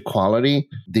 very good quality.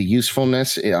 The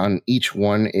usefulness on each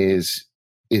one is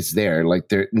there.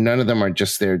 Like none of them are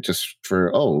just there just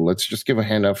for, oh, let's just give a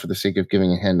handout for the sake of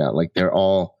giving a handout. Like they're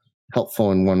all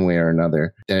helpful in one way or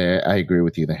another. I agree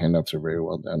with you. The handouts are very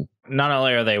well done. Not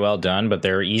only are they well done, but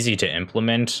they're easy to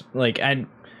implement. Like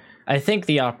I think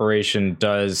the operation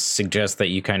does suggest that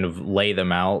you kind of lay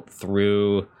them out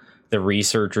through the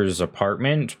researcher's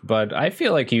apartment, but I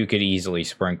feel like you could easily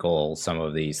sprinkle some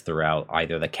of these throughout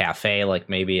either the cafe, like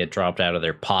maybe it dropped out of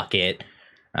their pocket,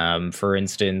 for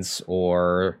instance,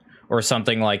 or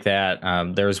something like that.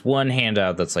 There's one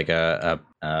handout that's like a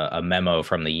memo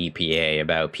from the EPA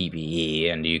about PPE,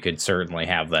 and you could certainly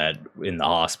have that in the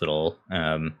hospital.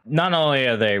 Not only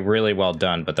are they really well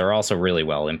done, but they're also really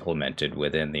well implemented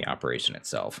within the operation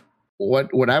itself.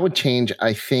 What I would change,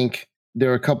 I think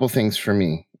there are a couple things for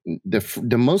me.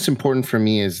 The most important for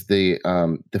me is the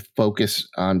focus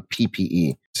on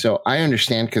PPE. So I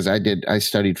understand, because I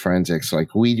studied forensics.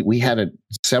 Like we had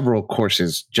several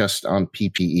courses just on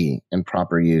PPE and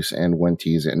proper use and when to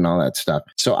use it and all that stuff.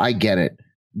 So I get it.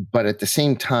 But at the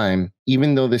same time,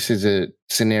 even though this is a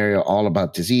scenario all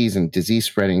about disease and disease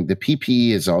spreading, the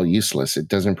PPE is all useless. It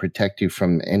doesn't protect you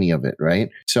from any of it, right?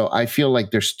 So I feel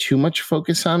like there's too much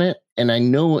focus on it. And I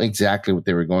know exactly what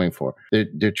they were going for.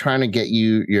 They're trying to get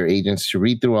your agents to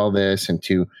read through all this and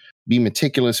to be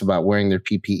meticulous about wearing their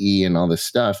PPE and all this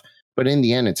stuff. But in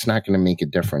the end, it's not going to make a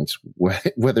difference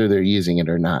whether they're using it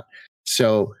or not.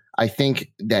 So I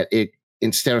think that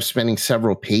instead of spending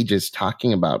several pages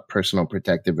talking about personal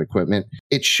protective equipment,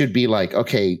 it should be like,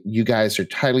 okay, you guys are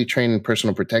highly trained in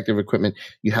personal protective equipment.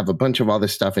 You have a bunch of all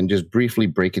this stuff, and just briefly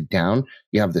break it down.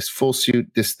 You have this full suit,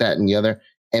 this, that, and the other,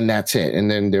 and that's it. And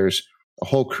then there's a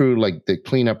whole crew, like the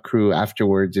cleanup crew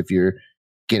afterwards, if you're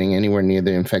getting anywhere near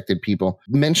the infected people.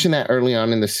 Mention that early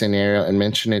on in the scenario and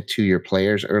mention it to your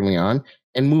players early on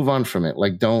and move on from it.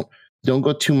 Like don't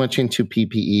go too much into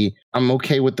PPE. I'm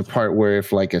okay with the part where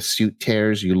if like a suit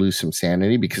tears, you lose some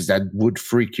sanity, because that would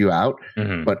freak you out.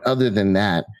 Mm-hmm. But other than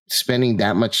that, spending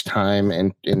that much time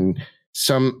and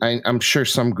I'm sure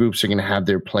some groups are going to have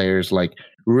their players like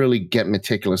really get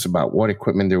meticulous about what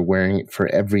equipment they're wearing for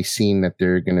every scene that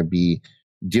they're going to be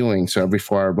doing. So every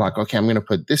 4-hour block, okay, I'm going to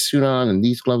put this suit on and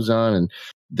these gloves on and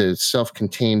the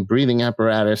self-contained breathing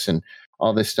apparatus and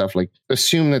all this stuff. Like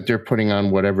assume that they're putting on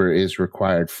whatever is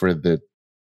required for the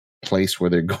place where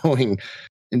they're going,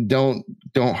 and don't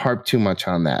harp too much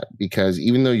on that, because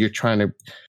even though you're trying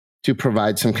to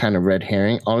provide some kind of red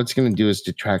herring, all it's going to do is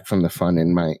detract from the fun.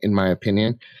 In my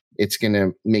opinion, it's going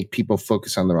to make people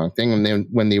focus on the wrong thing. And then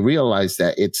when they realize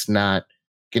that it's not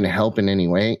going to help in any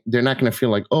way, they're not going to feel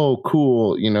like, oh,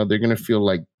 cool. They're going to feel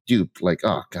like duped, like,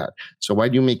 oh God, so why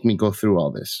do you make me go through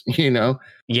all this?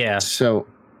 Yeah. So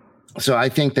I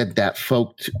think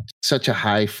that such a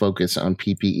high focus on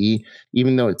PPE,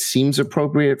 even though it seems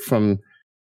appropriate from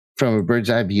a bird's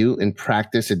eye view, in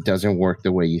practice, it doesn't work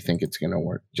the way you think it's going to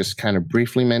work. Just kind of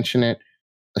briefly mention it.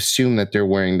 Assume that they're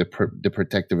wearing the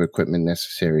protective equipment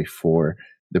necessary for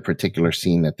the particular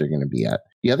scene that they're going to be at.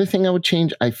 The other thing I would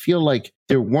change, I feel like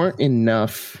there weren't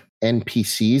enough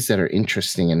NPCs that are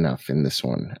interesting enough in this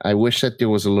one. I wish that there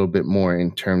was a little bit more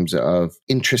in terms of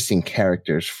interesting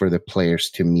characters for the players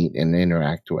to meet and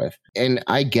interact with. And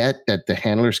I get that the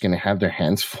handler's going to have their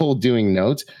hands full doing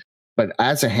notes, but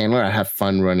as a handler, I have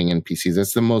fun running NPCs.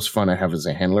 That's the most fun I have as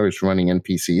a handler, is running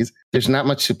NPCs. There's not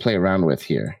much to play around with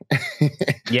here.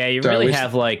 Yeah, you really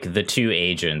have like the 2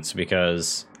 agents,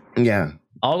 because... Yeah.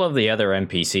 all of the other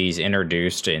NPCs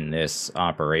introduced in this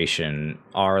operation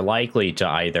are likely to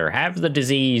either have the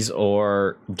disease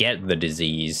or get the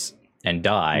disease and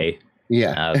die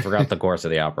throughout the course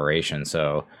of the operation.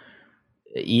 So,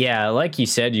 yeah, like you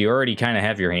said, you already kind of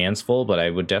have your hands full, but I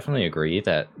would definitely agree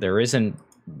that there isn't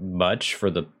much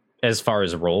for as far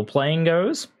as role playing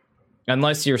goes,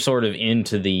 unless you're sort of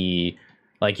into the,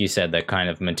 like you said, that kind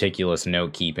of meticulous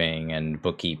note keeping and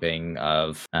bookkeeping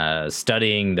of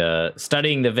studying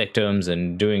the victims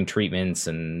and doing treatments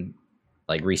and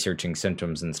like researching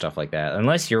symptoms and stuff like that.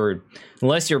 Unless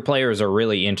your players are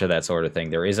really into that sort of thing,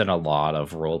 there isn't a lot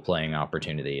of role playing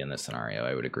opportunity in this scenario.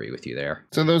 I would agree with you there.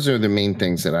 So those are the main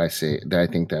things that I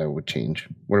think that I would change.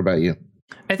 What about you?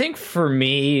 I think for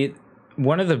me,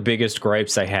 one of the biggest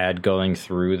gripes I had going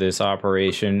through this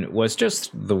operation was just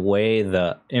the way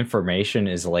the information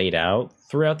is laid out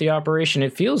throughout the operation.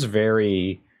 It feels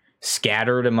very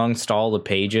scattered amongst all the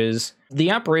pages. The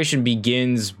operation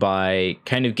begins by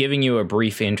kind of giving you a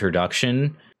brief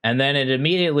introduction, and then it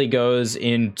immediately goes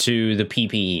into the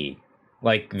PPE.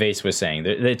 Like Vase was saying,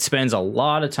 it spends a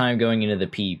lot of time going into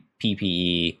the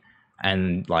PPE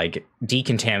and like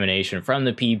decontamination from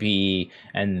the PPE,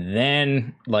 and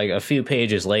then like a few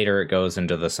pages later it goes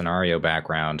into the scenario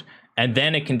background, and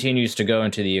then it continues to go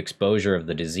into the exposure of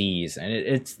the disease. And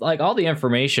it's like all the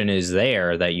information is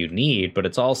there that you need, but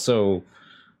it's also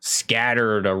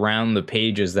scattered around the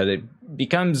pages that it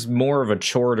becomes more of a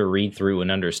chore to read through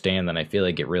and understand than I feel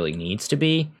like it really needs to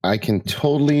be. I can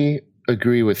totally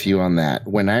agree with you on that.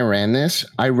 When I ran this,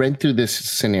 I read through this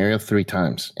scenario 3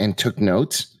 times and took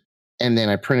notes. And then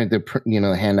I printed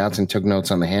the handouts and took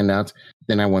notes on the handouts.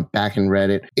 Then I went back and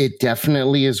read it. It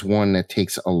definitely is one that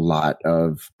takes a lot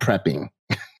of prepping.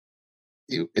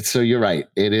 So you're right.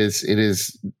 It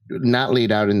is not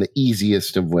laid out in the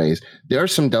easiest of ways. There are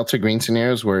some Delta Green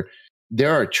scenarios where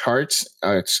there are charts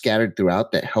scattered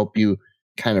throughout that help you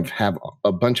kind of have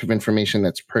a bunch of information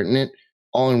that's pertinent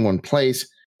all in one place.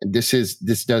 This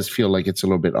does feel like it's a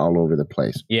little bit all over the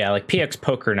place. Yeah, like PX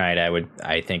Poker Night,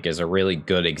 I think is a really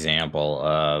good example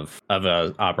of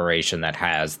an operation that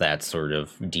has that sort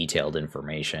of detailed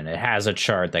information. It has a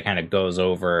chart that kind of goes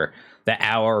over the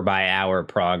hour by hour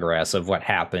progress of what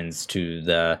happens to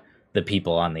the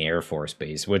people on the Air Force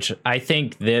Base, which I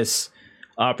think this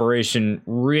operation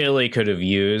really could have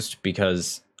used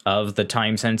because of the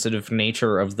time-sensitive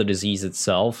nature of the disease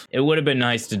itself. It would have been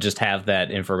nice to just have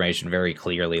that information very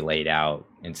clearly laid out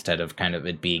instead of kind of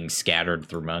it being scattered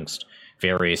through amongst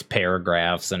various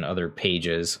paragraphs and other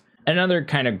pages. Another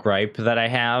kind of gripe that I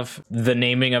have, the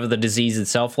naming of the disease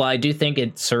itself, while I do think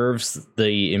it serves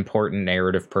the important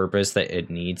narrative purpose that it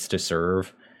needs to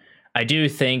serve, I do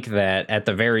think that at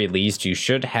the very least you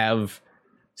should have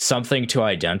something to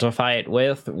identify it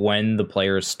with when the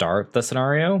players start the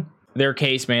scenario. Their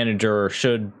case manager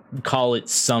should call it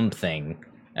something.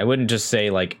 I wouldn't just say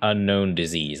like unknown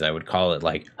disease. I would call it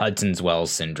like Hudson's Wells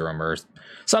syndrome or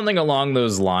something along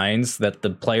those lines that the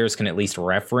players can at least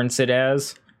reference it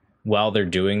as while they're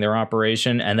doing their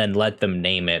operation, and then let them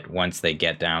name it once they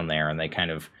get down there and they kind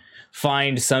of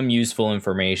find some useful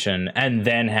information and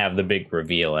then have the big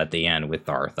reveal at the end with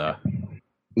Thartha.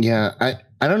 Yeah,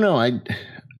 I don't know.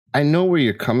 I know where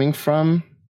you're coming from.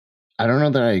 I don't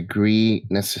know that I agree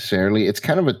necessarily. It's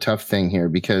kind of a tough thing here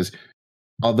because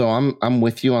although I'm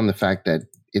with you on the fact that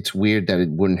it's weird that it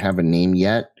wouldn't have a name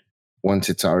yet once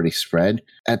it's already spread.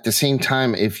 At the same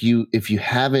time, if you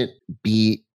have it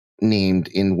be named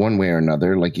in one way or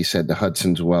another, like you said, the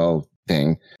Hudson's Well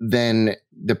thing, then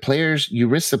you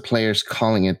risk the players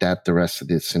calling it that the rest of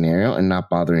the scenario and not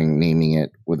bothering naming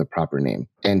it with a proper name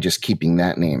and just keeping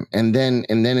that name. And then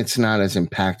it's not as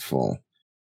impactful.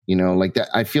 Like that,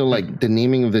 I feel like the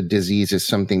naming of the disease is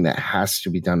something that has to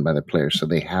be done by the players so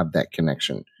they have that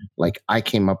connection. Like I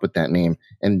came up with that name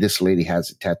and this lady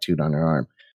has it tattooed on her arm.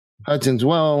 Hudson's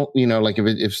Well, like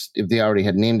if they already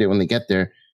had named it when they get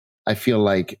there, I feel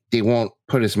like they won't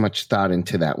put as much thought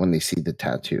into that when they see the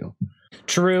tattoo.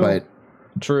 True.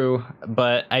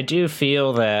 But I do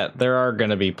feel that there are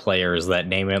going to be players that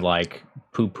name it like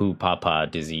poo poo papa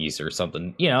disease or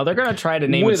something. They're going to try to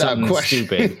name it something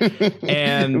stupid.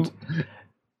 And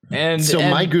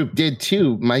my group did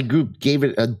too. My group gave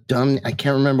it a dumb, I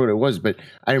can't remember what it was, but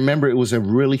I remember it was a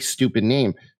really stupid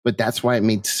name, but that's why it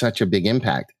made such a big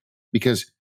impact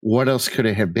because what else could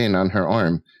it have been on her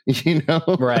arm?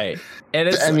 Right. And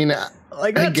it's,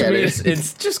 like that to me,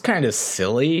 it's just kind of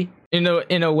silly. In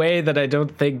a way that I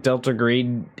don't think Delta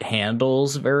Green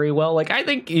handles very well. Like, I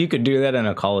think you could do that in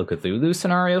a Call of Cthulhu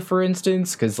scenario, for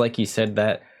instance, because like you said,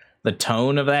 that the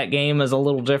tone of that game is a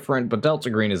little different, but Delta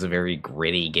Green is a very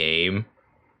gritty game.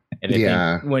 And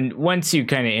I think once you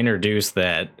kind of introduce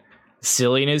that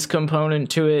silliness component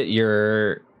to it,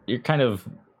 you're kind of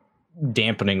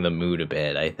dampening the mood a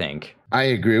bit, I think. I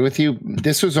agree with you.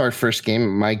 This was our first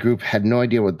game. My group had no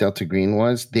idea what Delta Green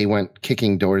was. They went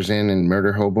kicking doors in and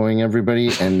murder hoboing everybody,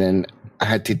 and then I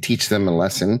had to teach them a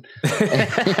lesson.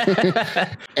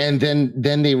 And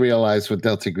then they realized what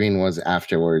Delta Green was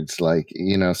afterwards. Like,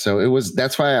 you know, so it was,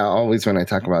 that's why I always, when I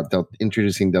talk about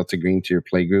introducing Delta Green to your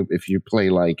play group, if you play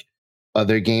like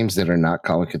other games that are not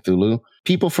Call of Cthulhu,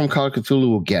 people from Call of Cthulhu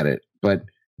will get it. But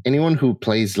anyone who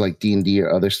plays like D&D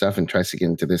or other stuff and tries to get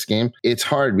into this game, it's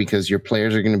hard because your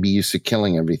players are going to be used to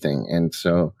killing everything. And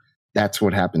so that's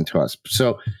what happened to us.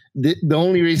 So the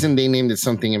only reason they named it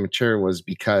something immature was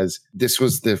because this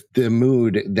was the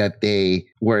mood that they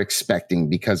were expecting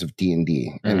because of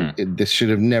D&D. And this should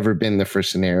have never been the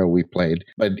first scenario we played.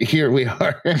 But here we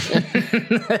are.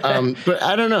 But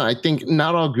I don't know. I think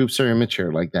not all groups are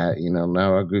immature like that. You know,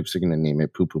 not all groups are going to name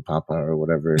it Poo Poo Papa or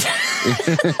whatever.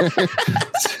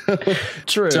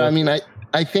 True. So, I mean,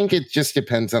 I think it just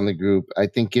depends on the group. I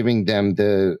think giving them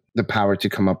the power to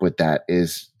come up with that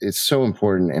is so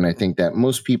important. And I think that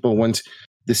most people, once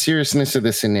the seriousness of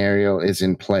the scenario is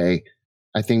in play,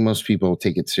 I think most people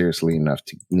take it seriously enough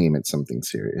to name it something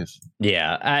serious.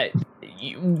 Yeah,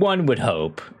 one would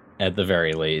hope at the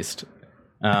very least.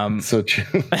 So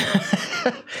true.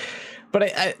 But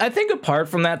I think apart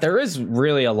from that, there is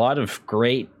really a lot of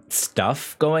great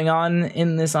stuff going on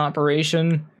in this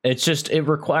operation. It's just, it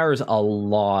requires a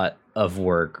lot of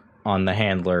work on the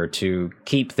handler to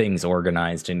keep things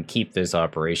organized and keep this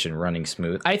operation running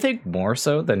smooth. I think more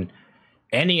so than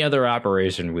any other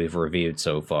operation we've reviewed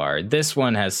so far. This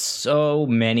one has so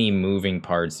many moving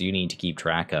parts you need to keep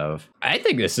track of. I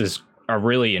think this is a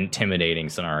really intimidating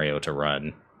scenario to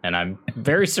run. And I'm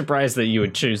very surprised that you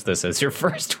would choose this as your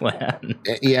first one.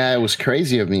 Yeah, it was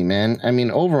crazy of me, man. I mean,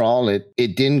 overall, it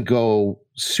didn't go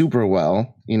super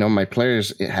well. You know, my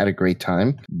players had a great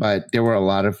time, but there were a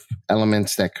lot of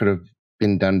elements that could have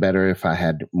been done better if I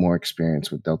had more experience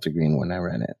with Delta Green when I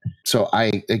ran it. So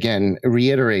I, again,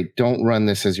 reiterate, don't run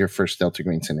this as your first Delta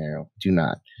Green scenario. Do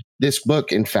not. This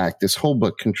book, in fact, this whole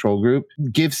book, Control Group,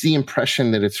 gives the impression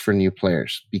that it's for new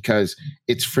players because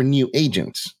it's for new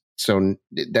agents. So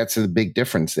that's a big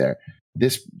difference there.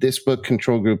 This book,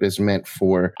 Control Group, is meant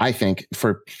for, I think,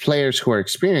 for players who are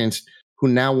experienced, who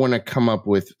now want to come up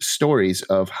with stories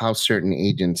of how certain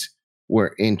agents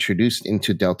were introduced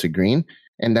into Delta Green.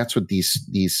 And that's what these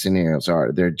scenarios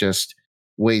are. They're just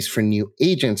ways for new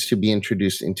agents to be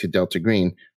introduced into Delta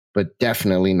Green, but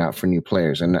definitely not for new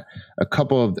players. And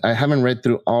I haven't read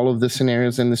through all of the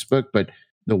scenarios in this book, but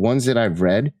the ones that I've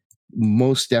read,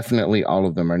 most definitely all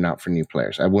of them are not for new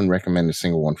players. I wouldn't recommend a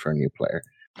single one for a new player.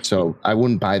 So I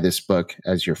wouldn't buy this book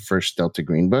as your first Delta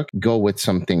Green book. Go with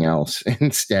something else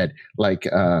instead. Like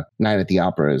Night at the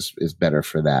Opera is better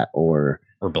for that. Or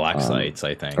Black Sites,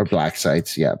 I think. Or Black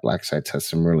Sites. Yeah, Black Sites has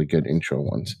some really good intro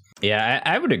ones. Yeah,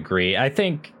 I would agree. I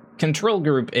think Control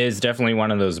Group is definitely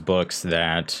one of those books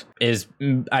that is,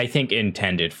 I think,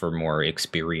 intended for more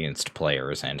experienced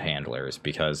players and handlers,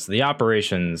 because the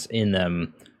operations in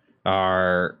them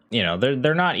are, you know,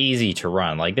 they're not easy to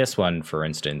run. Like this one, for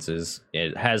instance,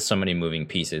 it has so many moving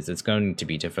pieces. It's going to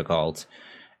be difficult.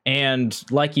 And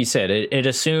like you said, it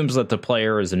assumes that the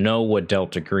players know what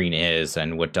Delta Green is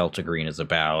and what Delta Green is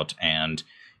about. And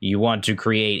you want to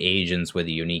create agents with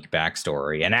a unique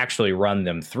backstory and actually run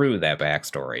them through that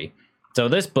backstory. So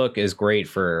this book is great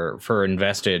for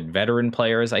invested veteran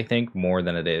players, I think, more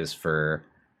than it is for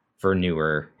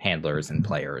newer handlers and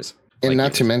players. And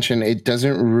not to mention, it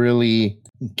doesn't really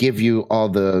give you all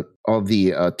the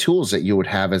tools that you would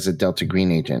have as a Delta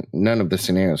Green agent. None of the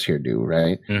scenarios here do,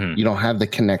 right? Mm-hmm. You don't have the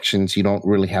connections. You don't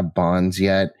really have bonds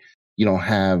yet. You don't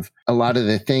have a lot of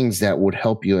the things that would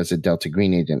help you as a Delta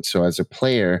Green agent. So as a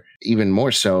player, even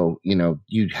more so, you know,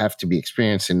 you'd have to be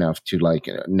experienced enough to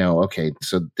know, okay,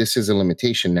 so this is a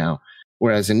limitation now.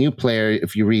 Whereas a new player,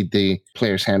 if you read the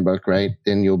player's handbook, right,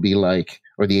 then you'll be like,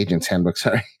 or the agent's handbook,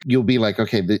 sorry, you'll be like,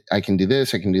 okay, I can do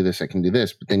this, I can do this, I can do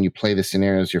this. But then you play the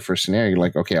scenarios, your first scenario, you're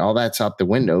like, okay, all that's out the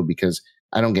window because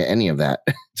I don't get any of that.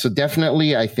 So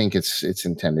definitely, I think it's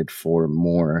intended for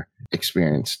more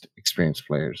experienced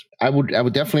players. I would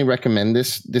definitely recommend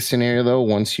this scenario though,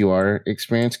 once you are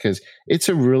experienced, because it's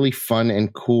a really fun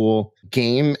and cool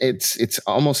game. It's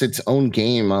almost its own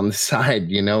game on the side,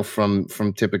 you know, from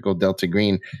typical Delta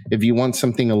Green. If you want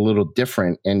something a little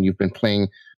different and you've been playing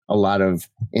a lot of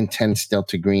intense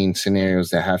Delta Green scenarios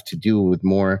that have to do with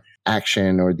more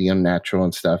action or the unnatural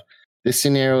and stuff, this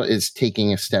scenario is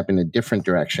taking a step in a different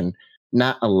direction,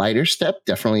 not a lighter step,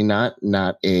 definitely not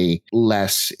a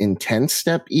less intense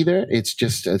step either. It's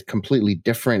just a completely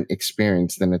different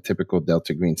experience than a typical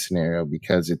Delta Green scenario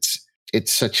because it's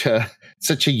such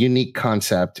a unique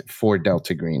concept for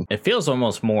Delta Green. It feels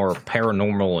almost more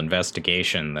paranormal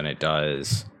investigation than it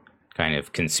does kind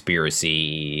of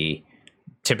conspiracy,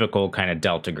 typical kind of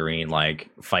Delta Green, like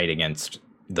fight against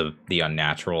the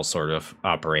unnatural sort of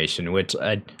operation, which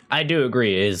I do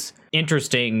agree is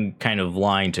interesting kind of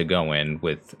line to go in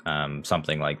with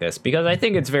something like this, because I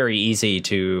think it's very easy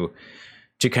to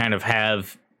kind of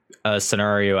have a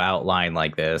scenario outline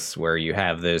like this where you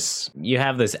have this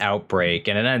outbreak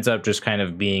and it ends up just kind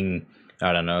of being,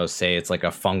 I don't know, say it's like a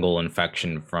fungal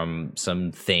infection from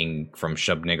something from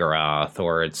Shub-Niggurath,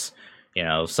 or it's, you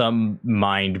know, some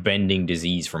mind-bending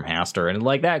disease from Hastur, and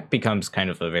like that becomes kind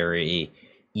of a very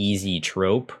easy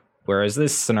trope, whereas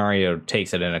this scenario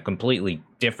takes it in a completely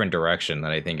different direction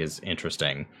that I think is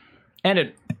interesting, and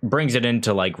it brings it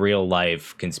into like real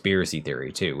life conspiracy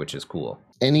theory too, which is cool.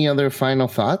 Any other final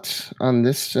thoughts on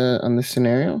this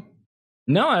scenario?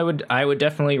 No, I would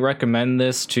definitely recommend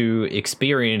this to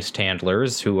experienced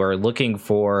handlers who are looking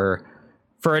for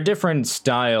a different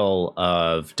style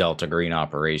of Delta Green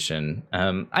operation.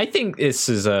 I think this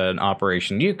is an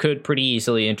operation you could pretty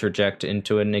easily interject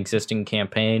into an existing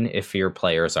campaign if your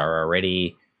players are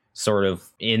already sort of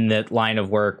in that line of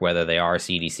work, whether they are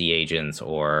CDC agents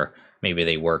or maybe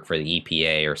they work for the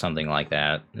EPA or something like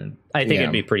that. I think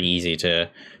it'd be pretty easy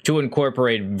to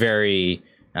incorporate very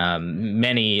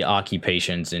many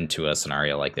occupations into a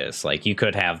scenario like this. Like you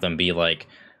could have them be like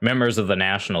members of the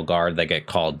National Guard that get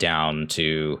called down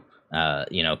to,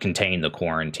 contain the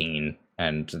quarantine,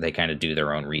 and they kind of do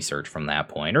their own research from that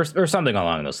point, or something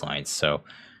along those lines. So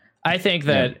I think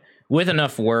that with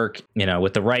enough work,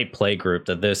 with the right play group,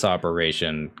 that this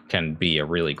operation can be a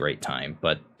really great time,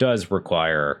 but does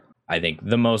require, I think,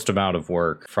 the most amount of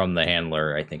work from the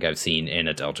handler I think I've seen in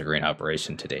a Delta Green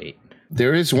operation to date.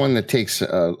 There is one that takes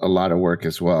a lot of work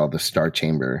as well, the Star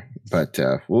Chamber, but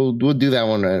we'll do that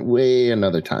one way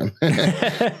another time.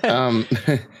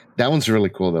 That one's really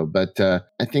cool though. But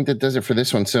I think that does it for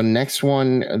this one. So next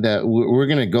one that we're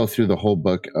going to go through the whole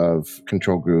book of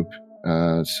Control Group.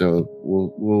 So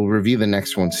we'll review the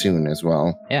next one soon as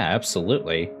well. Yeah,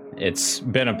 absolutely. It's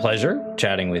been a pleasure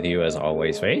chatting with you as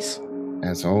always, Face.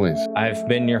 As always. I've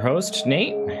been your host,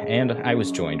 Nate, and I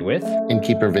was joined with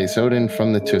Innkeeper Vase Odin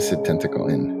from the Twisted Tentacle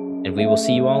Inn. And we will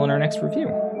see you all in our next review.